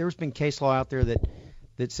 There's been case law out there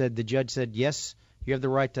that said the judge said, yes, you have the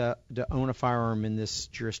right to own a firearm in this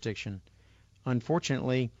jurisdiction.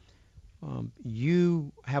 Unfortunately,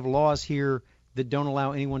 you have laws here that don't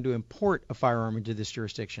allow anyone to import a firearm into this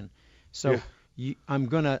jurisdiction. So I'm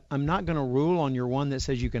not gonna rule on your one that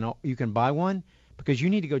says you can buy one, because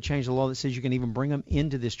you need to go change the law that says you can even bring them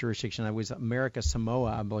into this jurisdiction. That was America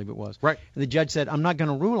Samoa, I believe it was. Right. And the judge said, I'm not going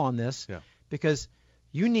to rule on this because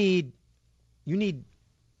you need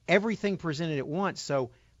everything presented at once.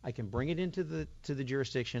 So I can bring it into the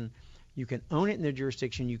jurisdiction. You can own it in the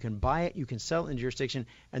jurisdiction. You can buy it. You can sell it in the jurisdiction.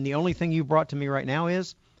 And the only thing you brought to me right now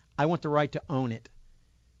is I want the right to own it.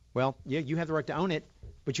 Well, yeah, you have the right to own it,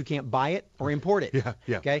 but you can't buy it or import it. Yeah.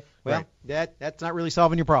 Okay. Well, that's not really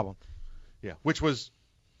solving your problem. Yeah, which was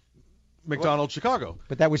McDonald's Chicago.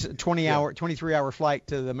 But that was a 23-hour flight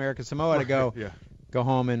to the American Samoa to go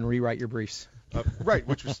home and rewrite your briefs. Right,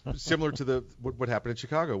 which was similar to what happened in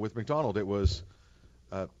Chicago with McDonald. It was,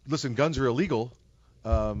 listen, guns are illegal.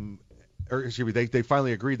 They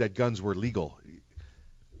finally agreed that guns were legal.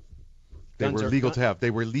 They were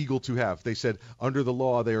legal to have. They said under the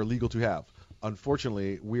law they are legal to have.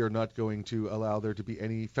 Unfortunately, we are not going to allow there to be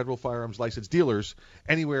any federal firearms licensed dealers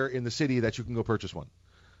anywhere in the city that you can go purchase one.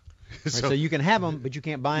 So you can have them, but you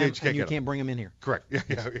can't buy them, and you can't bring them in here. Correct.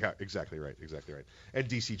 Yeah. Exactly right. And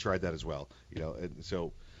DC tried that as well. And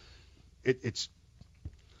so it's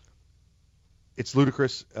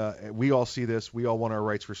ludicrous. We all see this. We all want our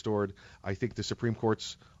rights restored. I think the Supreme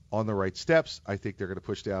Court's on the right steps. I think they're going to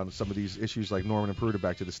push down some of these issues like Norman and Peruta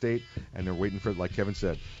back to the state, and they're waiting for, like Kevin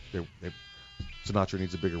said, Sinatra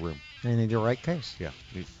needs a bigger room. They need the right case. Yeah,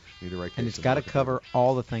 need the right case. And it's got to cover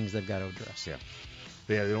all the things they've got to address. Yeah,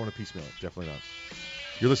 they don't want to piecemeal it. Definitely not.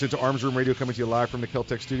 You're listening to Arms Room Radio, coming to you live from the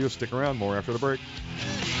Kel-Tec studio. Stick around. More after the break.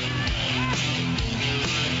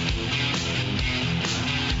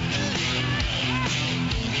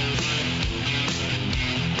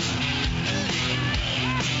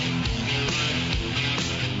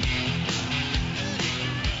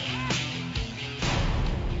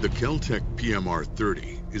 The Kel-Tec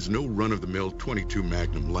PMR-30 is no run-of-the-mill .22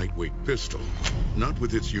 Magnum lightweight pistol, not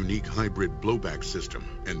with its unique hybrid blowback system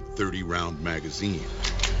and 30-round magazine.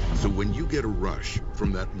 So when you get a rush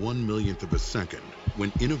from that 1/1,000,000th of a second,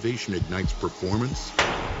 when innovation ignites performance,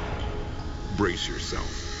 brace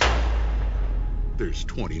yourself. There's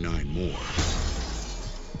 29 more.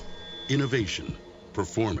 Innovation,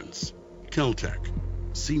 performance, Kel-Tec.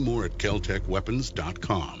 See more at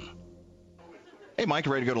keltecweapons.com. Hey, Mike,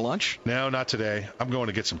 ready to go to lunch? No, not today. I'm going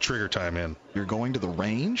to get some trigger time in. You're going to the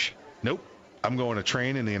range? Nope. I'm going to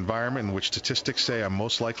train in the environment in which statistics say I'm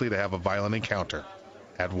most likely to have a violent encounter.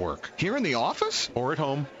 At work. Here in the office? Or at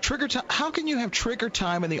home. Trigger time? How can you have trigger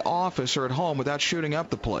time in the office or at home without shooting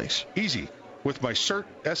up the place? Easy. With my SIRT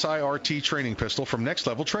SIRT training pistol from Next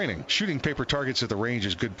Level Training. Shooting paper targets at the range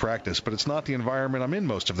is good practice, but it's not the environment I'm in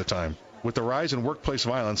most of the time. With the rise in workplace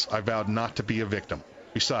violence, I vowed not to be a victim.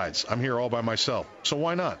 Besides, I'm here all by myself, so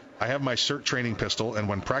why not? I have my SIRT training pistol, and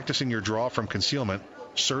when practicing your draw from concealment,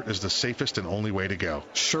 SIRT is the safest and only way to go.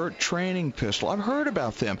 SIRT training pistol. I've heard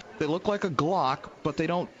about them. They look like a Glock, but they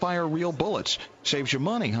don't fire real bullets. Saves you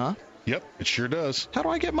money, huh? Yep, it sure does. How do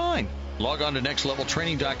I get mine? Log on to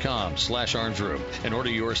nextleveltraining.com/armsroom and order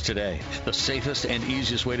yours today. The safest and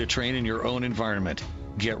easiest way to train in your own environment.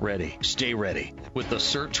 Get ready. Stay ready with the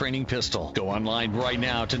CERT Training Pistol. Go online right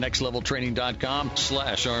now to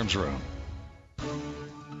nextleveltraining.com/armsroom.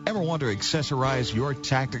 Ever want to accessorize your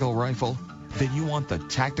tactical rifle? Then you want the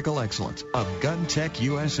tactical excellence of GunTech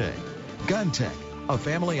USA. GunTech, a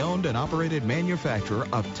family-owned and operated manufacturer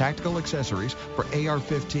of tactical accessories for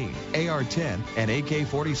AR-15, AR-10, and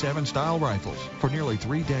AK-47 style rifles. For nearly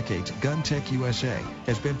 3 decades, GunTech USA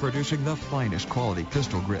has been producing the finest quality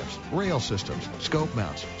pistol grips, rail systems, scope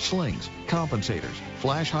mounts, slings, compensators,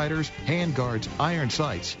 flash hiders, hand guards, iron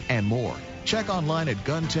sights, and more. Check online at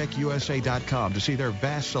GunTechUSA.com to see their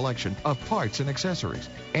vast selection of parts and accessories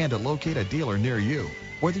and to locate a dealer near you.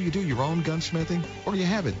 Whether you do your own gunsmithing or you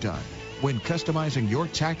have it done, when customizing your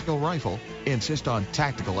tactical rifle, insist on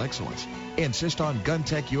tactical excellence. Insist on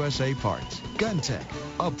GunTech USA parts. GunTech,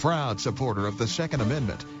 a proud supporter of the Second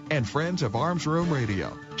Amendment and friends of Arms Room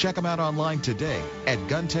Radio. Check them out online today at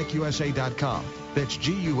GunTechUSA.com. That's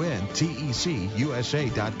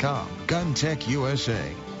GUNTECUSA.com. GunTech USA.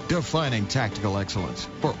 Defining tactical excellence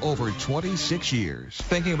for over 26 years.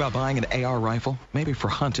 Thinking about buying an AR rifle? Maybe for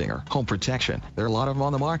hunting or home protection. There are a lot of them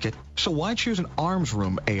on the market. So why choose an Arms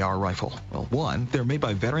Room AR rifle? Well, 1, they're made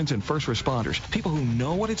by veterans and first responders, people who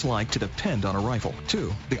know what it's like to depend on a rifle.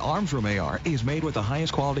 2, the Arms Room AR is made with the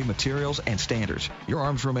highest quality materials and standards. Your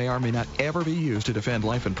Arms Room AR may not ever be used to defend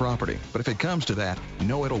life and property, but if it comes to that,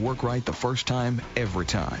 know it'll work right the first time, every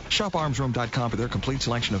time. Shop armsroom.com for their complete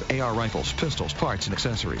selection of AR rifles, pistols, parts, and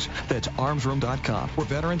accessories. That's armsroom.com, where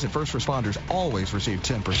veterans and first responders always receive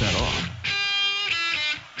 10% off.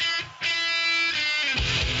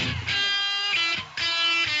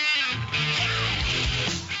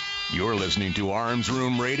 You're listening to Arms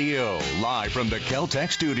Room Radio, live from the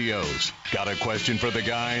Kel-Tec studios. Got a question for the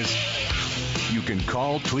guys? You can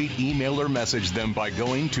call, tweet, email, or message them by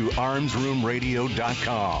going to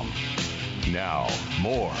armsroomradio.com. Now,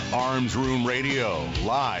 more Arms Room Radio,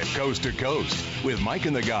 live coast to coast, with Mike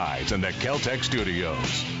and the guys in the Kel-Tec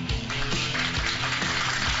studios.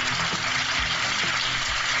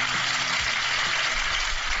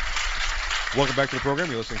 Welcome back to the program.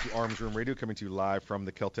 You're listening to Arms Room Radio, coming to you live from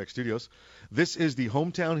the Kel-Tec studios. This is the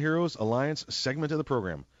Hometown Heroes Alliance segment of the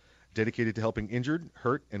program, dedicated to helping injured,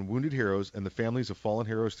 hurt, and wounded heroes and the families of fallen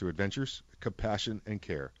heroes through adventures, compassion, and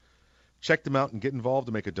care. Check them out and get involved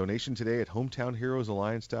to make a donation today at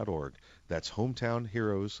hometownheroesalliance.org. That's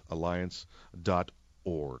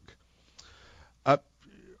hometownheroesalliance.org.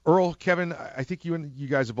 Earl, Kevin, I think you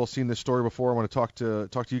guys have both seen this story before. I want to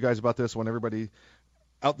talk to you guys about this. I want everybody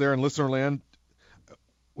out there in listener land,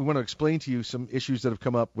 we want to explain to you some issues that have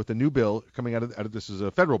come up with the new bill coming out of this is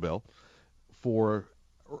a federal bill for,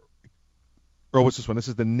 Earl, what's this one? This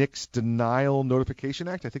is the NICS Denial Notification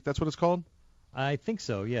Act. I think that's what it's called. I think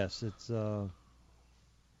so, yes. It's,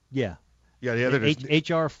 yeah. Yeah, there it is.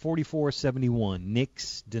 H.R. 4471,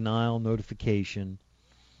 NICS Denial Notification.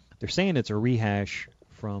 They're saying it's a rehash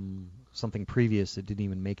from something previous that didn't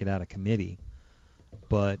even make it out of committee.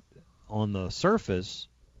 But on the surface,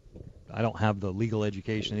 I don't have the legal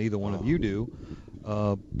education that either one of you do,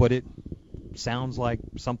 but it sounds like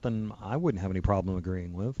something I wouldn't have any problem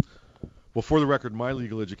agreeing with. Well, for the record, my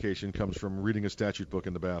legal education comes from reading a statute book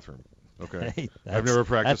in the bathroom. Okay, hey, I've never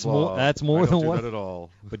practiced law. That's more than what that at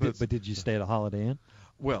all. But did you stay at a Holiday Inn?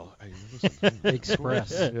 Well,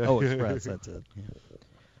 Express. Yeah. Oh, Express. That's it.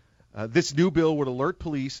 Yeah. This new bill would alert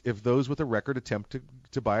police if those with a record attempt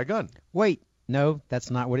to buy a gun. Wait, no,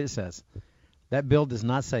 that's not what it says. That bill does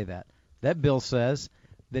not say that. That bill says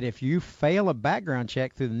that if you fail a background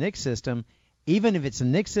check through the NICS system, even if it's the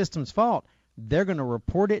NICS system's fault, they're going to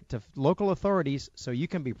report it to local authorities so you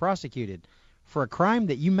can be prosecuted for a crime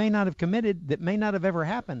that you may not have committed, that may not have ever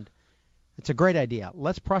happened. It's a great idea.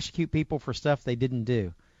 Let's prosecute people for stuff they didn't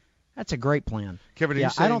do. That's a great plan. Kevin, are you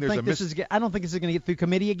saying I don't think this is going to get through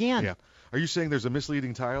committee again. Yeah. Are you saying there's a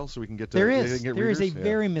misleading title so we can get to There is. There readers? is a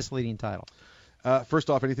very misleading title. First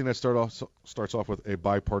off, anything that starts off with a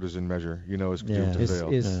bipartisan measure, is doomed to fail.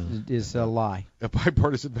 Is a lie. A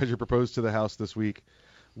bipartisan measure proposed to the House this week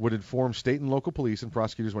would inform state and local police and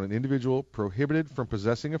prosecutors when an individual prohibited from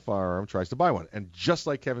possessing a firearm tries to buy one. And just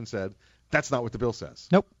like Kevin said, that's not what the bill says.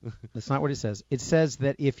 Nope. That's not what it says. It says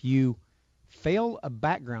that if you fail a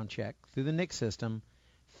background check through the NICS system,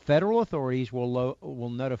 federal authorities will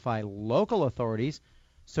notify local authorities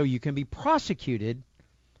so you can be prosecuted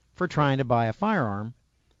for trying to buy a firearm,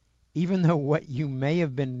 even though what you may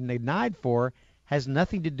have been denied for has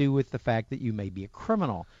nothing to do with the fact that you may be a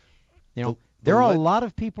criminal. There are a lot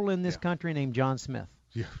of people in this country named John Smith.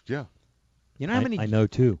 Yeah. You know how many? I know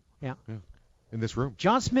too. Yeah. In this room.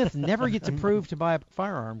 John Smith never gets approved to buy a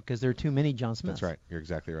firearm because there are too many John Smiths. That's right. You're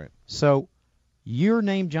exactly right. So you're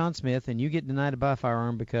named John Smith and you get denied to buy a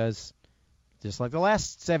firearm because, just like the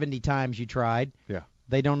last 70 times you tried,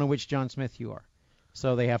 they don't know which John Smith you are.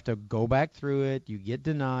 So they have to go back through it. You get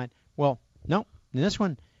denied. Well, no. In this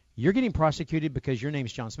one, you're getting prosecuted because your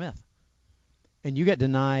name's John Smith. And you get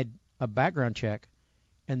denied a background check,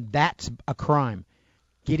 and that's a crime.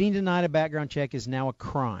 Getting denied a background check is now a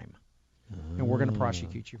crime, and we're going to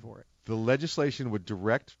prosecute you for it. The legislation would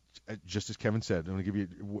direct, just as Kevin said, I'm going to give you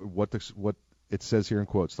what it says here in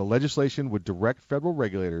quotes. The legislation would direct federal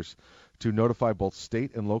regulators to notify both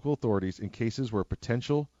state and local authorities in cases where a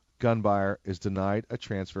potential gun buyer is denied a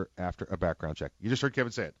transfer after a background check. You just heard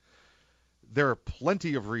Kevin say it. There are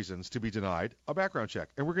plenty of reasons to be denied a background check,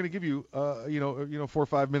 and we're going to give you, 4 or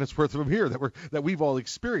 5 minutes worth of them here that we've all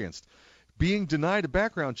experienced. Being denied a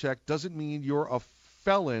background check doesn't mean you're a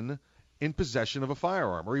felon in possession of a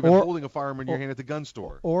firearm, or even holding a firearm in your hand at the gun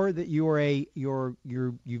store, or that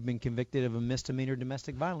you've been convicted of a misdemeanor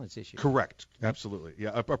domestic violence issue. Correct, absolutely,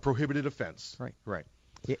 yeah, a prohibited offense. Right.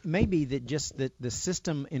 It may be that just that the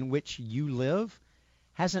system in which you live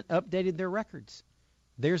hasn't updated their records.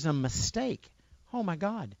 There's a mistake. Oh, my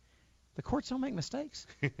God. The courts don't make mistakes.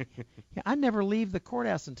 I never leave the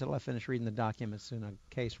courthouse until I finish reading the documents and a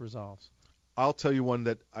case resolves. I'll tell you one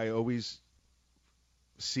that I always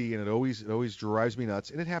see, and it always drives me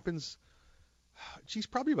nuts, and it happens,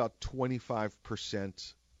 probably about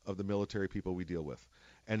 25% of the military people we deal with.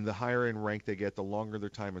 And the higher in rank they get, the longer their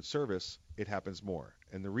time in service, it happens more.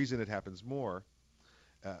 And the reason it happens more,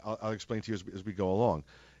 I'll explain to you as we go along.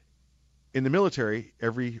 In the military,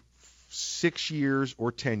 every 6 years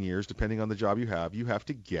or 10 years, depending on the job you have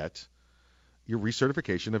to get your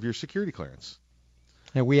recertification of your security clearance.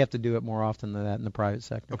 And we have to do it more often than that in the private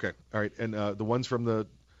sector. Okay, all right. And the ones from the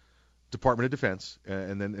Department of Defense,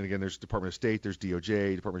 and again, there's Department of State, there's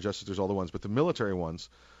DOJ, Department of Justice, there's all the ones. But the military ones,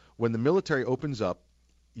 when the military opens up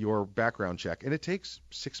your background check, and it takes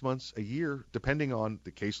 6 months, a year, depending on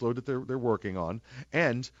the caseload that they're working on,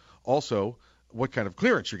 and also what kind of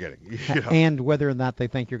clearance you're getting. And whether or not they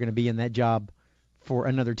think you're going to be in that job for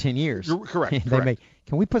another 10 years. Correct.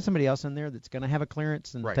 Can we put somebody else in there that's going to have a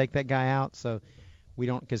clearance and take that guy out? So we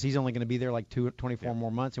don't, because he's only going to be there like 24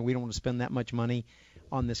 more months, and we don't want to spend that much money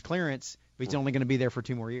on this clearance, but he's only going to be there for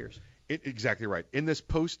 2 more years. Exactly right. In this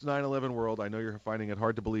post 9/11 world, I know you're finding it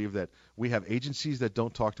hard to believe that we have agencies that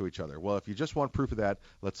don't talk to each other. Well, if you just want proof of that,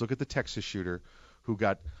 let's look at the Texas shooter who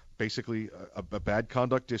got basically a bad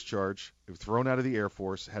conduct discharge, thrown out of the Air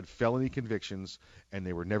Force, had felony convictions, and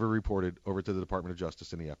they were never reported over to the Department of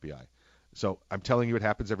Justice and the FBI. So I'm telling you, it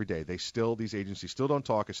happens every day. These agencies still don't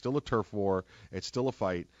talk. It's still a turf war. It's still a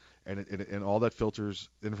fight, and all that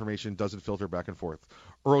information doesn't filter back and forth.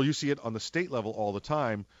 Earl, you see it on the state level all the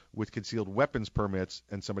time with concealed weapons permits,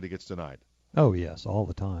 and somebody gets denied. Oh yes, all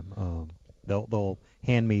the time. They'll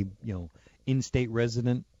hand me in-state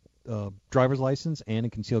resident driver's license and a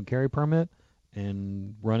concealed carry permit,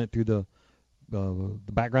 and run it through the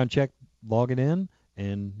background check, log it in,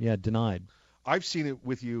 and denied. I've seen it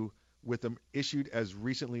with them issued as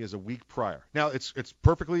recently as a week prior. Now, it's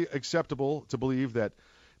perfectly acceptable to believe that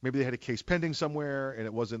maybe they had a case pending somewhere and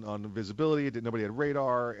it wasn't on visibility, nobody had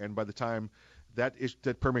radar, and by the time that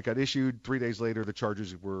permit got issued, 3 days later the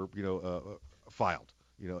charges were filed,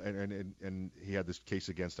 and he had this case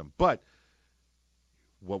against him. But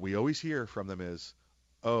what we always hear from them is,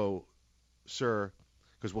 "Oh, sir,"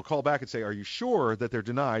 because we'll call back and say, "Are you sure that they're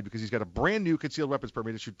denied because he's got a brand new concealed weapons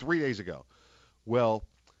permit issued 3 days ago?" Well,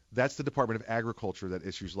 that's the Department of Agriculture that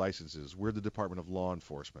issues licenses. We're the Department of Law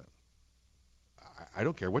Enforcement. I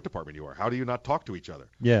don't care what department you are. How do you not talk to each other?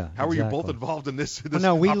 Yeah. How are you both involved in this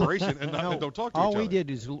operation and don't talk to each other? All we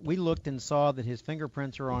did is we looked and saw that his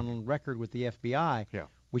fingerprints are on record with the FBI,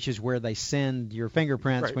 which is where they send your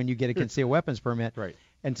fingerprints when you get a concealed weapons permit. Right.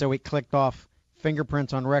 And so it clicked off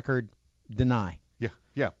fingerprints on record, deny.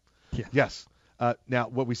 Yeah. Yes. Now,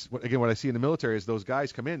 what I see in the military is those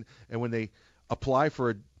guys come in, and when they apply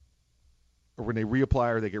or when they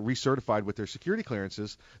reapply or they get recertified with their security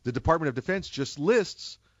clearances, the Department of Defense just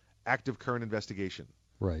lists active current investigation.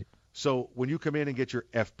 Right. So when you come in and get your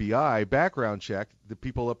FBI background check, the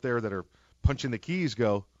people up there that are punching the keys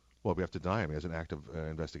go, "Well, we have to deny him. He has an active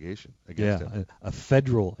investigation against him." A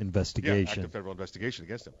federal investigation. Yeah, active federal investigation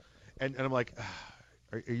against him. And I'm like,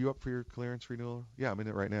 are you up for your clearance renewal? Yeah, I'm in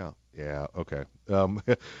it right now. Yeah, okay.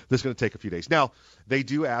 This is going to take a few days. Now, they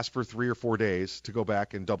do ask for 3 or 4 days to go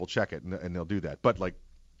back and double check it, and they'll do that. But like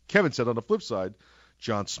Kevin said, on the flip side,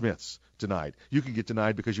 John Smith's denied. You can get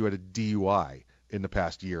denied because you had a DUI in the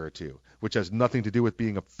past year or two, which has nothing to do with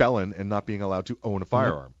being a felon and not being allowed to own a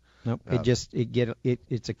firearm. Nope.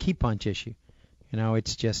 It's a key punch issue.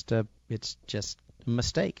 It's just it's just a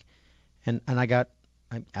mistake. And I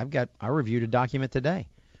reviewed a document today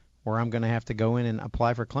where I'm going to have to go in and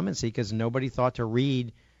apply for clemency because nobody thought to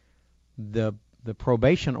read the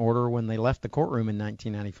probation order when they left the courtroom in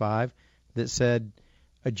 1995 that said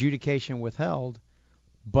adjudication withheld,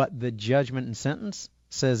 but the judgment and sentence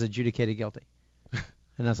says adjudicated guilty.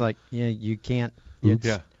 And I was like, yeah, you can't.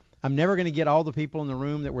 I'm never going to get all the people in the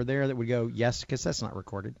room that were there that would go, yes, because that's not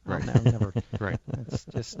recorded. Right. No, never. Right.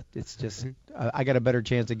 It's just I got a better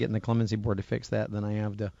chance of getting the clemency board to fix that than I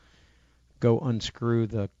have to go unscrew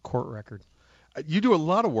the court record. You do a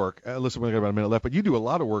lot of work. Listen, we've got about a minute left, but you do a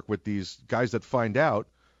lot of work with these guys that find out,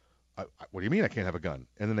 what do you mean I can't have a gun?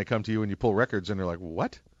 And then they come to you and you pull records and they're like,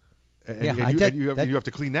 what? And, you have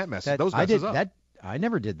to clean that mess. Those messes up. I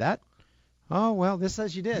never did that. Oh, well, this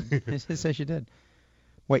says you did. This says you did.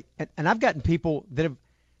 Wait, and I've gotten people that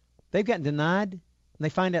they've gotten denied, and they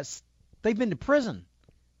find out they've been to prison.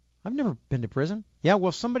 I've never been to prison. Yeah,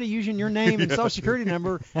 well, somebody using your name and social security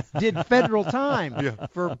number did federal time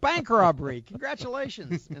for bank robbery.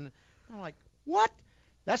 Congratulations. And I'm like, what?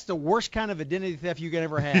 That's the worst kind of identity theft you can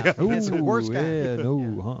ever have. That's the worst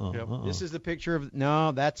kind. This is the picture of,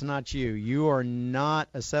 no, that's not you. You are not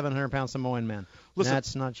a 700-pound Samoan man. Listen,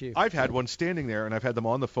 that's not you. I've had one standing there, and I've had them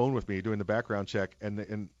on the phone with me doing the background check,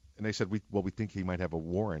 and they said, we think he might have a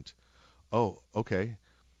warrant. Oh, okay.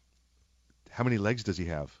 How many legs does he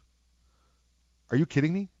have? Are you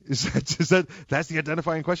kidding me? Is that's the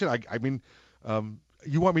identifying question? I mean,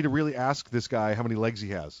 you want me to really ask this guy how many legs he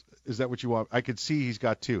has? Is that what you want? I could see he's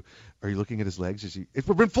got 2. Are you looking at his legs? If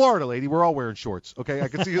we're in Florida, lady, we're all wearing shorts. Okay, I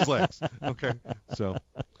can see his legs. Okay, so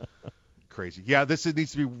crazy. Yeah, this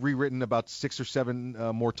needs to be rewritten about 6 or 7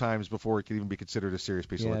 more times before it can even be considered a serious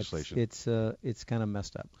piece of legislation. It's kind of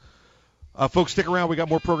messed up. Folks, stick around. We got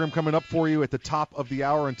more program coming up for you at the top of the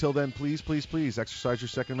hour. Until then, please, please, please exercise your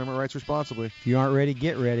Second Amendment rights responsibly. If you aren't ready,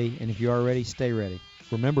 get ready. And if you are ready, stay ready.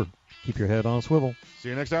 Remember, keep your head on a swivel. See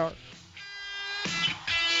you next hour.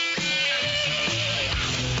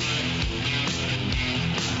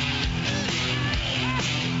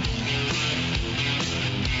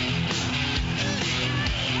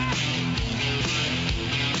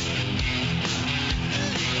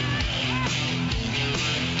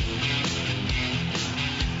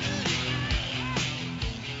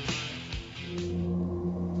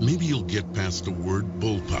 Maybe you'll get past the word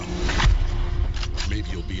bullpup. Maybe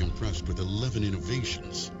you'll be impressed with 11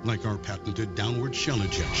 innovations, like our patented downward shell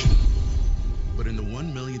ejection. But in the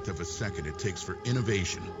 1/1,000,000th of a second it takes for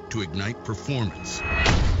innovation to ignite performance,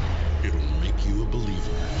 it'll make you a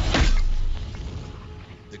believer.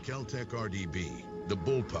 The Kel-Tec RDB, the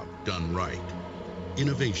bullpup done right.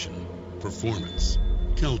 Innovation, performance,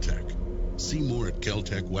 Kel-Tec. See more at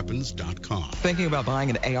keltecweapons.com. Thinking about buying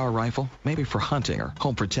an AR rifle? Maybe for hunting or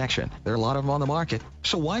home protection. There are a lot of them on the market.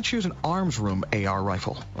 So why choose an Arms Room AR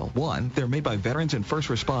rifle? Well, 1, they're made by veterans and first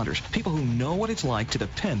responders, people who know what it's like to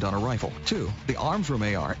depend on a rifle. 2, the Arms Room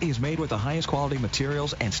AR is made with the highest quality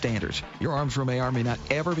materials and standards. Your Arms Room AR may not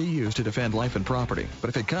ever be used to defend life and property, but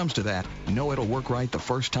if it comes to that, know it'll work right the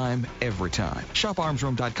first time, every time. Shop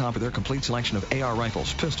armsroom.com for their complete selection of AR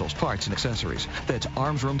rifles, pistols, parts, and accessories. That's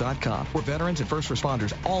armsroom.com, where veterans and first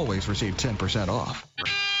responders always receive 10% off.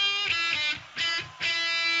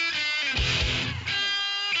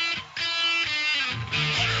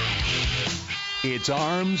 It's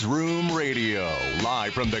Arms Room Radio,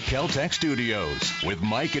 live from the Kel-Tec Studios, with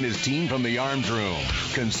Mike and his team from the Arms Room.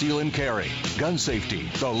 Conceal and carry, gun safety,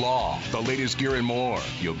 the law, the latest gear, and more.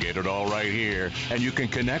 You'll get it all right here, and you can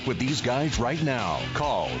connect with these guys right now.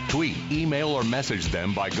 Call, tweet, email, or message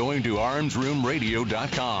them by going to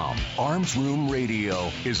armsroomradio.com. Arms Room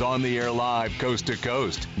Radio is on the air live, coast to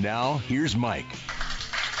coast. Now, here's Mike.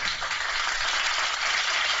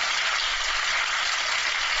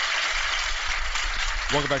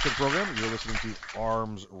 Welcome back to the program. You're listening to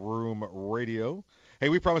Arms Room Radio. Hey,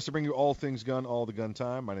 we promise to bring you all things gun, all the gun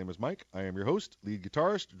time. My name is Mike. I am your host, lead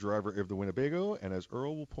guitarist, driver of the Winnebago, and as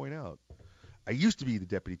Earl will point out, I used to be the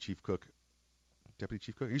deputy chief cook. I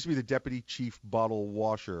used to be the deputy chief bottle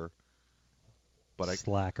washer. But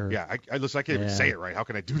Slacker. Yeah, I can't even say it right. How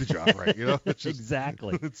can I do the job right? You know, it's just,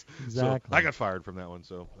 exactly. So I got fired from that one,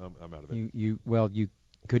 so I'm out of it. You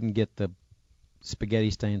couldn't get the spaghetti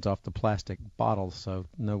stains off the plastic bottles, so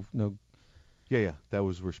no. Yeah, that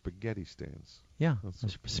were spaghetti stains. Yeah,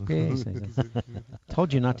 spaghetti stains.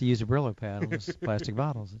 Told you not to use a Brillo pad on those plastic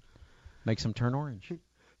bottles. It makes them turn orange.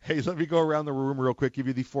 Hey, let me go around the room real quick, give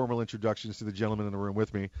you the formal introductions to the gentleman in the room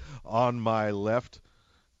with me. On my left,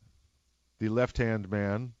 the left-hand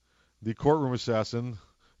man, the courtroom assassin,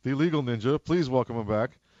 the legal ninja. Please welcome him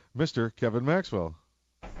back, Mr. Kevin Maxwell.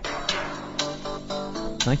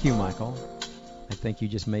 Thank you, Michael. I think you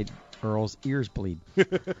just made Earl's ears bleed.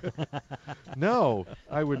 No,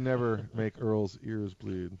 I would never make Earl's ears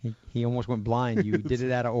bleed. He almost went blind. You did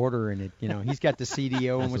it out of order, and he's got the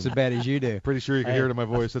CDO almost as bad as you do. Pretty sure you can hear it in my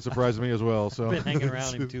voice. That surprised me as well. So Been hanging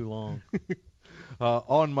around him too long.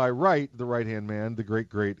 On my right, the right-hand man, the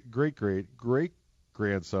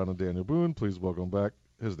great-great-great-great-grandson of Daniel Boone. Please welcome back.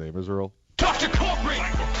 His name is Earl. Talk to corporate.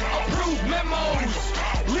 Approve memos.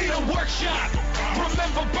 Lead a workshop.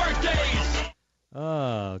 Remember birthdays.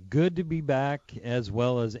 Good to be back, as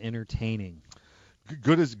well as entertaining.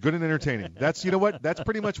 Good and entertaining. That's, you know what? That's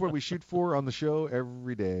pretty much what we shoot for on the show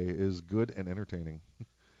every day, is good and entertaining.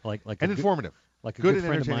 And informative. Like a good good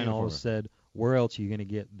friend of mine and always said, where else are you going to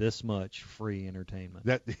get this much free entertainment?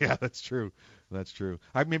 Yeah, that's true. That's true.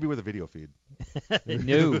 Maybe with a video feed.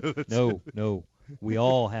 No. We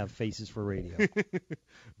all have faces for radio.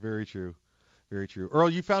 Very true. Very true. Earl,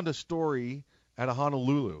 you found a story out of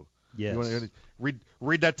Honolulu. Yes. You want to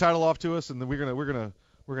read that title off to us, and then we're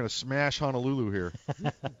gonna smash Honolulu here.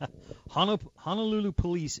 Honolulu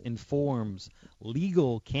police informs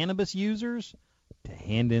legal cannabis users to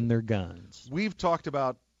hand in their guns. We've talked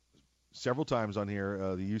about several times on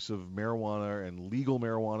here the use of marijuana and legal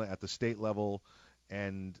marijuana at the state level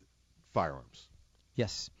and firearms.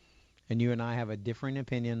 Yes. And you and I have a differing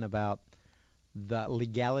opinion about the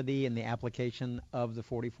legality and the application of the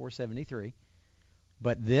 4473.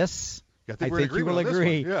 But this, I think you will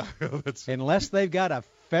agree, yeah, unless they've got a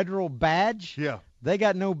federal badge, they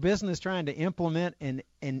got no business trying to implement and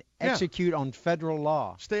execute on federal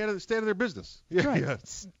law. Stay out of their business. Yeah, right. Yeah.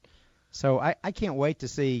 So I can't wait to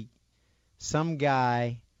see some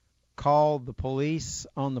guy call the police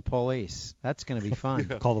on the police. That's going to be fun.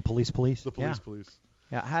 Call the police. The police.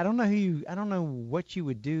 Yeah, I don't know what you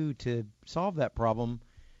would do to solve that problem,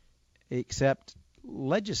 except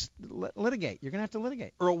litigate. You're going to have to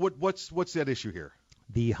litigate. Earl, what's that issue here?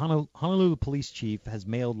 The Honolulu police chief has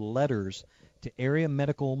mailed letters to area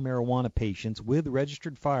medical marijuana patients with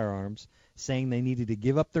registered firearms saying they needed to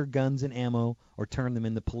give up their guns and ammo or turn them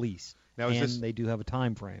into police. Now, they do have a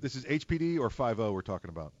time frame. This is HPD or 5-0 we're talking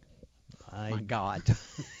about? My God.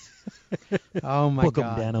 Oh, my Book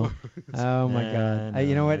God. 'em, Dano. Oh, my God.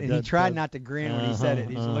 You know what? And he tried not to grin when he said it.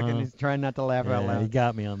 He's looking. He's trying not to laugh out loud. He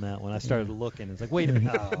got me on that one. I started looking. It's like, wait a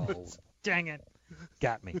minute. Oh, dang it.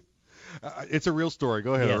 Got me. It's a real story.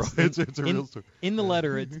 Go ahead, Yes. Earl. It's a real story. In the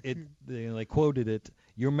letter, they quoted it,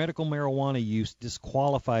 your medical marijuana use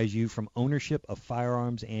disqualifies you from ownership of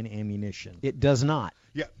firearms and ammunition. It does not.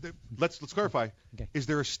 Yeah, let's clarify. Okay. Is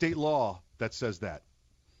there a state law that says that?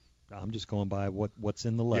 I'm just going by what's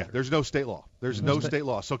in the letter. Yeah, there's no state law. There's no state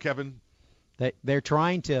law. So, Kevin, they're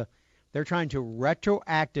trying to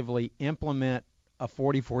retroactively implement a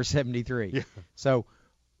 4473. Yeah. So,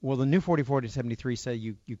 the new 4473 say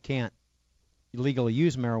you can't legally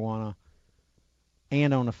use marijuana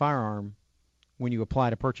and own a firearm when you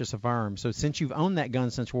apply to purchase a firearm. So, since you've owned that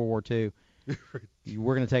gun since World War II,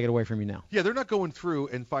 we're going to take it away from you now. Yeah, they're not going through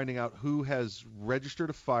and finding out who has registered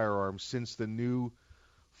a firearm since the new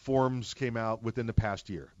forms came out within the past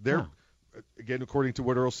year. They're, again, according to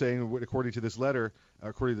what Earl's saying, according to this letter,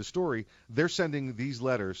 according to the story, they're sending these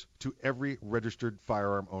letters to every registered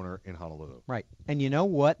firearm owner in Honolulu. Right. And you know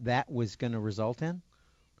what that was going to result in?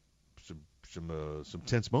 Some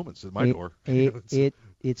tense moments at my door.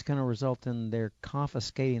 It's going to result in their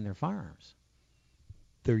confiscating their firearms.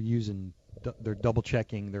 They're double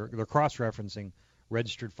checking, they're cross-referencing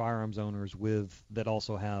registered firearms owners that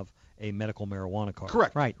also have a medical marijuana card.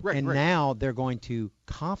 Correct. Right. Now they're going to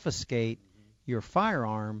confiscate your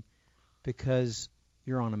firearm because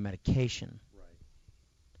you're on a medication.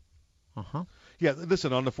 Right. Uh-huh. Yeah,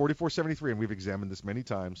 listen, on the 4473, and we've examined this many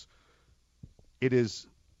times, it is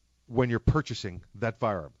when you're purchasing that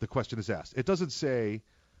firearm. The question is asked. It doesn't say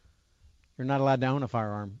you're not allowed to own a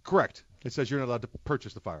firearm. Correct. It says you're not allowed to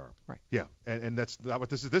purchase the firearm. Right. Yeah, and that's not what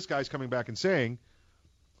this is. This guy's coming back and saying,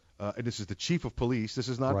 and this is the chief of police. This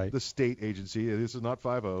is not the state agency. This is not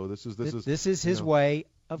 5-0. This is his way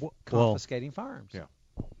of confiscating firearms. Yeah.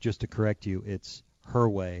 Just to correct you, it's her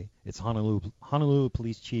way. It's Honolulu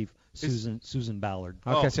Police Chief Susan Ballard.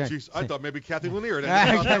 Okay, jeez. I thought maybe Kathy Lanier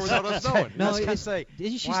had out there without us knowing. No, isn't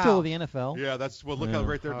she still with the NFL? Yeah, look how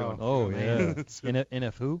great they're doing. Oh, yeah.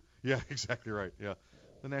 NF who? Yeah, exactly right. Yeah.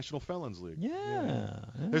 The National Felons League. Yeah.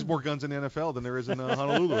 There's more guns in the NFL than there is in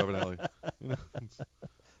Honolulu, evidently.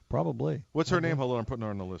 Probably. What's her name? Hold on, I'm putting her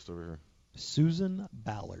on the list over here. Susan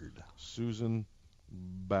Ballard. Susan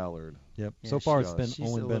Ballard. Yep. Yeah, so far, it's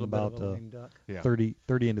only been about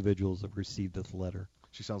 30 individuals have received this letter.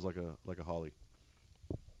 She sounds like a Holly.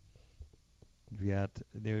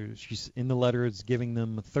 She's in the letter. It's giving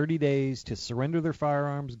them 30 days to surrender their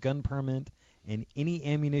firearms, gun permit, and any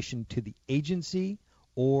ammunition to the agency,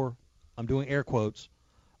 or I'm doing air quotes,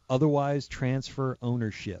 otherwise transfer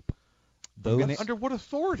ownership. Under what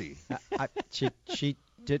authority? She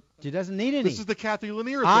doesn't need any. This is the Kathy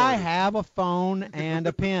Lanier authority. I have a phone and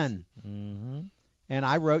a pen. Mm-hmm. And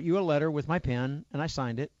I wrote you a letter with my pen, and I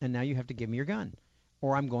signed it, and now you have to give me your gun,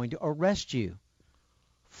 or I'm going to arrest you.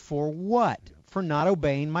 For what? For not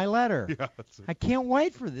obeying my letter. Yeah, I can't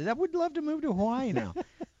wait for this. I would love to move to Hawaii now.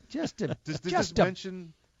 Just to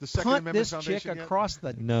mention the Second punt Amendment this Foundation chick yet? across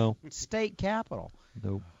the state capitol.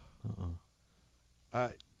 Nope.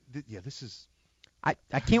 This is... I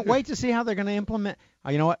can't wait to see how they're going to implement.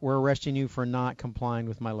 You know what? We're arresting you for not complying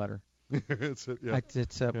with my letter. It's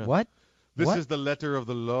what? This what? is the letter of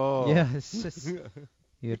the law. Yeah, it's just...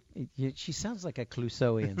 she sounds like a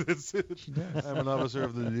Clouseauian. She does. I'm an officer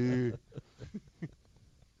of the law.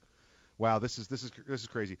 Wow, this is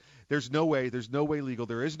crazy. There's no way legal.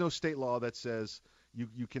 There is no state law that says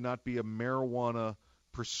you cannot be a marijuana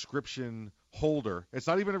prescription holder. It's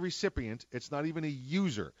not even a recipient. It's not even a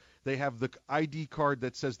user. They have the ID card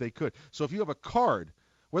that says they could. So if you have a card,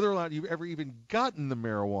 whether or not you've ever even gotten the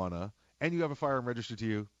marijuana, and you have a firearm registered to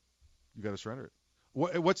you, you got to surrender it.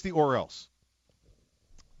 What's the or else?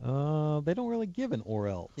 They don't really give an or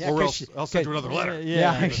else. Yeah, or else I'll send you another letter.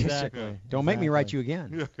 Yeah, exactly. Don't make me write you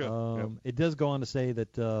again. It does go on to say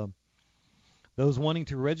that those wanting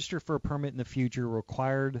to register for a permit in the future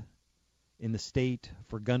required in the state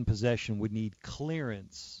for gun possession would need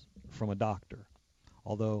clearance from a doctor.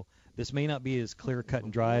 Although this may not be as clear cut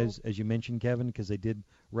and dry as you mentioned, Kevin, because they did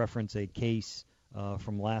reference a case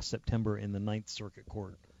from last September in the Ninth Circuit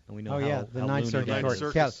Court. And we know the Ninth Circuit Court,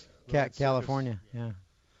 California. Yeah.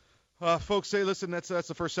 Folks, hey, listen, that's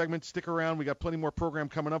the first segment. Stick around. We got plenty more program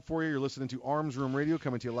coming up for you. You're listening to Arms Room Radio,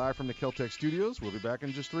 coming to you live from the Kel-Tec studios. We'll be back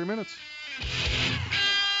in just 3 minutes.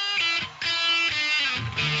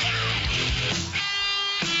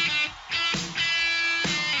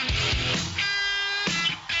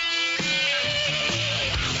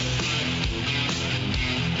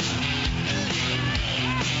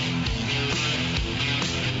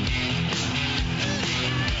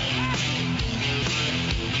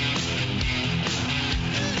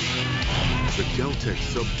 The Kel-Tec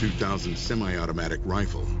Sub-2000 semi-automatic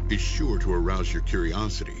rifle is sure to arouse your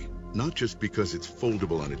curiosity, not just because it's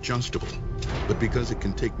foldable and adjustable, but because it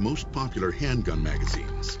can take most popular handgun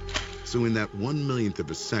magazines. So in that 1/1,000,000th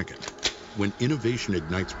of a second, when innovation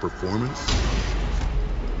ignites performance,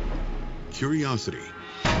 curiosity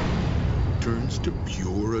turns to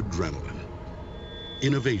pure adrenaline.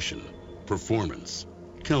 Innovation, performance,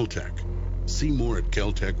 Kel-Tec. See more at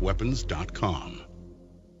keltecweapons.com.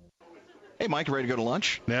 Hey, Mike, ready to go to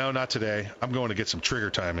lunch? No, not today. I'm going to get some trigger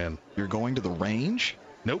time in. You're going to the range?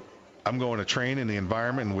 Nope. I'm going to train in the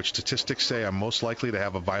environment in which statistics say I'm most likely to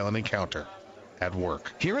have a violent encounter. At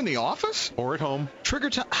work. Here in the office? Or at home. Trigger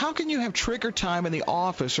time? How can you have trigger time in the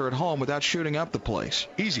office or at home without shooting up the place?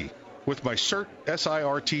 Easy. With my SIRT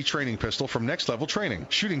SIRT training pistol from Next Level Training.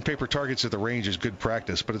 Shooting paper targets at the range is good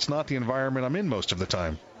practice, but it's not the environment I'm in most of the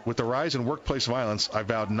time. With the rise in workplace violence, I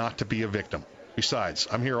vowed not to be a victim. Besides,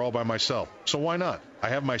 I'm here all by myself, so why not? I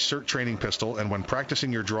have my SIRT training pistol, and when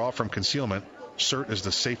practicing your draw from concealment, SIRT is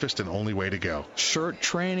the safest and only way to go. SIRT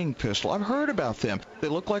training pistol. I've heard about them. They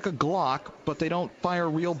look like a Glock, but they don't fire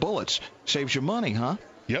real bullets. Saves you money, huh?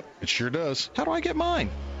 Yep, it sure does. How do I get mine?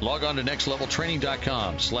 Log on to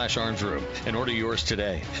nextleveltraining.com/armsroom and order yours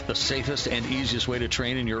today. The safest and easiest way to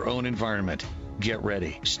train in your own environment. Get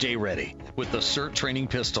ready. Stay ready with the SIRT training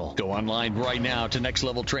pistol. Go online right now to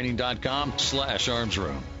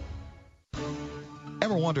nextleveltraining.com/armsroom.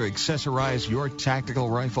 Ever want to accessorize your tactical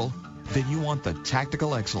rifle? Then you want the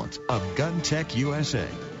tactical excellence of GunTech USA.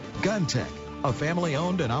 GunTech, a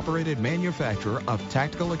family-owned and operated manufacturer of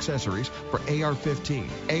tactical accessories for AR-15,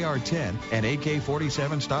 AR-10, and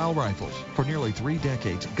AK-47 style rifles. For nearly 3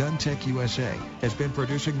 decades, GunTech USA has been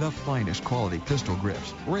producing the finest quality pistol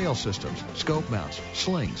grips, rail systems, scope mounts,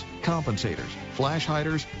 slings, compensators, flash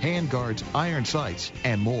hiders, hand guards, iron sights,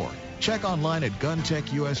 and more. Check online at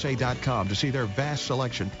GunTechUSA.com to see their vast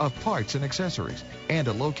selection of parts and accessories and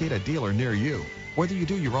to locate a dealer near you. Whether you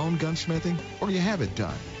do your own gunsmithing or you have it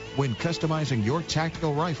done, when customizing your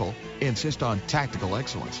tactical rifle, insist on tactical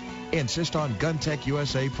excellence. Insist on GunTech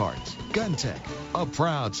USA parts. GunTech, a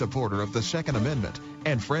proud supporter of the Second Amendment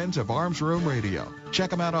and friends of Arms Room Radio. Check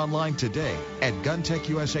them out online today at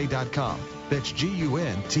GunTechUSA.com. That's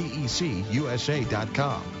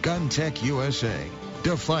GUNTECUSA.com. GunTech USA.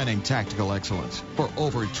 defining tactical excellence for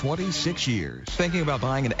over 26 years. Thinking about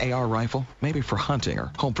buying an AR rifle? Maybe for hunting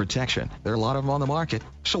or home protection. There are a lot of them on the market.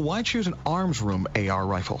 So why choose an Arms Room AR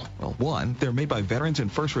rifle? Well, one, they're made by veterans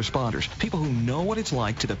and first responders, people who know what it's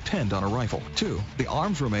like to depend on a rifle. Two, the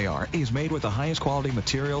Arms Room AR is made with the highest quality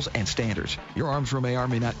materials and standards. Your Arms Room AR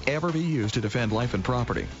may not ever be used to defend life and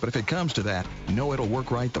property, but if it comes to that, know it'll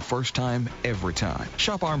work right the first time, every time.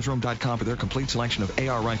 Shop armsroom.com for their complete selection of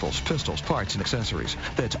AR rifles, pistols, parts, and accessories.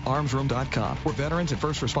 That's armsroom.com, where veterans and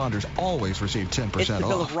first responders always receive 10% off. It's the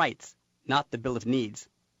Bill of Rights, not the Bill of Needs.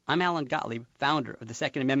 I'm Alan Gottlieb, founder of the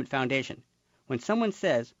Second Amendment Foundation. When someone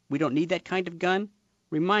says we don't need that kind of gun,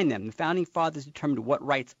 remind them the Founding Fathers determined what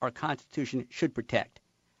rights our Constitution should protect.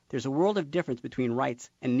 There's a world of difference between rights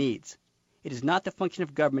and needs. It is not the function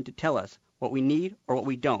of government to tell us what we need or what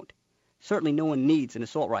we don't. Certainly no one needs an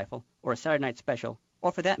assault rifle or a Saturday Night Special,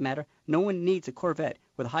 or for that matter, no one needs a Corvette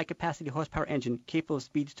with a high-capacity horsepower engine capable of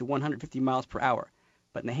speeds to 150 miles per hour.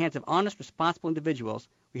 But in the hands of honest, responsible individuals,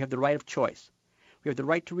 we have the right of choice. We have the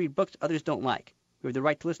right to read books others don't like. We have the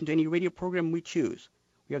right to listen to any radio program we choose.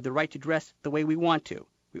 We have the right to dress the way we want to.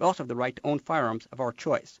 We also have the right to own firearms of our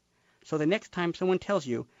choice. So the next time someone tells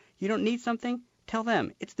you you don't need something, tell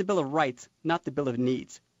them it's the Bill of Rights, not the Bill of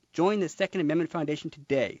Needs. Join the Second Amendment Foundation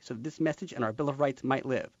today so that this message and our Bill of Rights might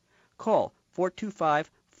live. Call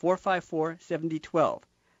 425-454-7012.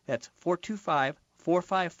 That's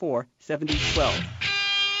 425-454-7012.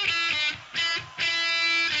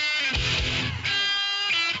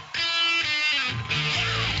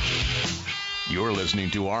 You're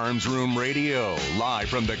listening to Arms Room Radio, live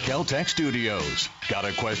from the Kel-Tec studios. Got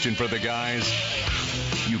a question for the guys?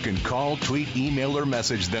 You can call, tweet, email, or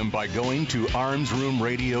message them by going to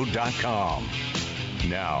armsroomradio.com.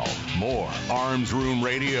 Now, more Arms Room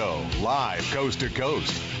Radio, live coast to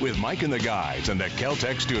coast, with Mike and the guys in the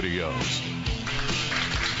Kel-Tec studios.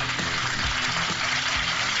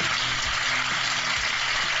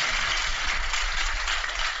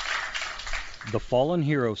 The Fallen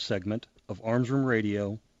Hero segment of Arms Room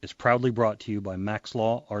Radio is proudly brought to you by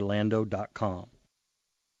MaxLawOrlando.com.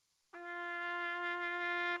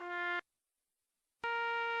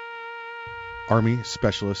 Army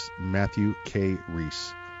Specialist Matthew K.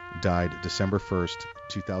 Reese died December 1st,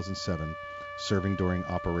 2007, serving during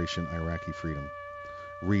Operation Iraqi Freedom.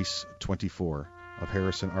 Reese, 24, of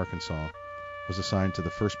Harrison, Arkansas, was assigned to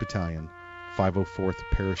the 1st Battalion, 504th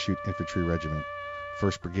Parachute Infantry Regiment,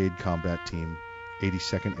 1st Brigade Combat Team,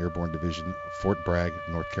 82nd Airborne Division, Fort Bragg,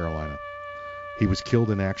 North Carolina. He was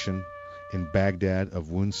killed in action in Baghdad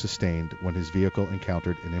of wounds sustained when his vehicle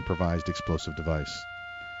encountered an improvised explosive device.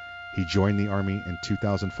 He joined the Army in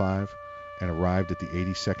 2005 and arrived at the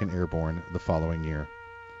 82nd Airborne the following year.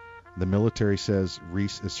 The military says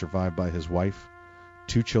Reese is survived by his wife,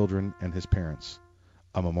 2 children, and his parents.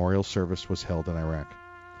 A memorial service was held in Iraq.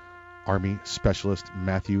 Army Specialist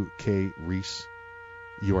Matthew K. Reese,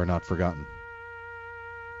 you are not forgotten.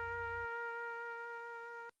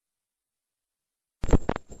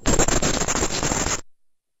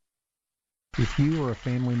 If you or a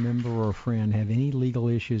family member or a friend have any legal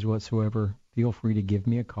issues whatsoever, feel free to give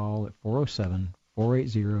me a call at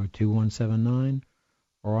 407-480-2179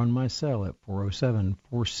 or on my cell at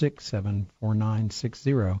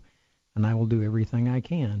 407-467-4960, and I will do everything I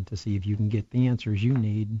can to see if you can get the answers you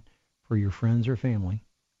need for your friends or family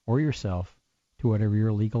or yourself to whatever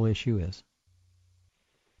your legal issue is.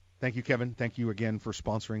 Thank you, Kevin. Thank you again for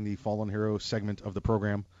sponsoring the Fallen Hero segment of the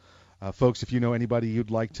program. Folks, if you know anybody you'd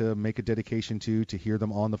like to make a dedication to hear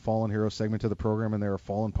them on the Fallen Hero segment of the program and they're a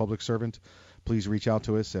fallen public servant, please reach out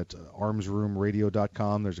to us at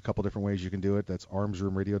armsroomradio.com. There's a couple different ways you can do it. That's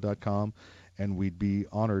armsroomradio.com, and we'd be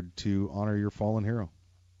honored to honor your fallen hero.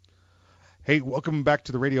 Hey, welcome back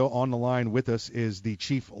to the radio. On the line with us is the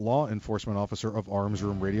Chief Law Enforcement Officer of Arms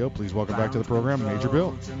Room Radio. Please welcome back to the program, Major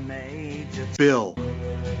Bill. Bill.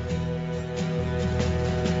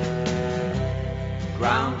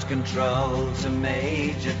 Ground control to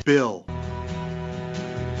Major Bill.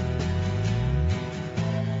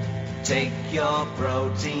 Take your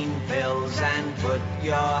protein pills and put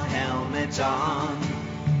your helmet on.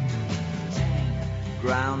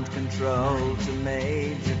 Ground control to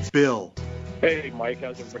Major Bill. Hey, Mike,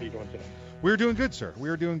 how's everybody doing today? We're doing good, sir.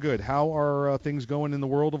 We're doing good. How are things going in the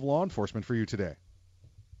world of law enforcement for you today?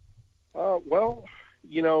 Well,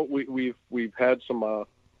 you know, we've had some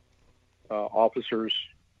officers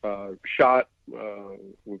shot.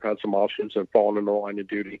 We've had some officers that have fallen in the line of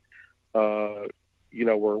duty. You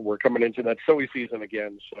know, we're coming into that silly season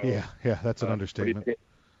again. So yeah, that's an understatement.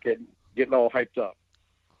 Getting all hyped up.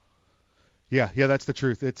 Yeah, that's the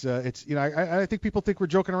truth. It's I think people think we're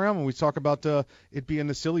joking around when we talk about it being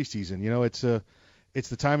the silly season. It's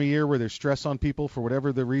the time of year where there's stress on people for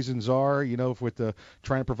whatever the reasons are. With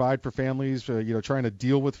trying to provide for families, trying to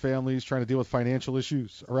deal with families, trying to deal with financial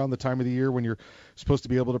issues around the time of the year when you're supposed to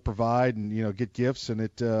be able to provide and get gifts, and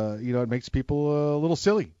it makes people a little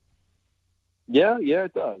silly. Yeah,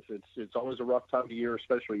 it does. It's always a rough time of year,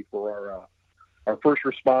 especially for our first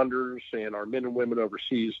responders and our men and women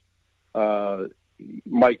overseas.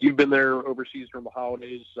 Mike, you've been there overseas during the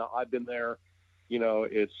holidays. I've been there.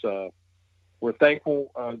 We're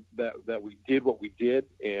thankful that we did what we did,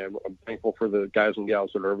 and I'm thankful for the guys and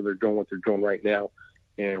gals that are over there doing what they're doing right now,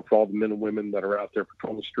 and for all the men and women that are out there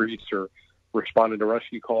patrolling the streets or responding to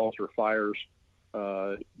rescue calls or fires.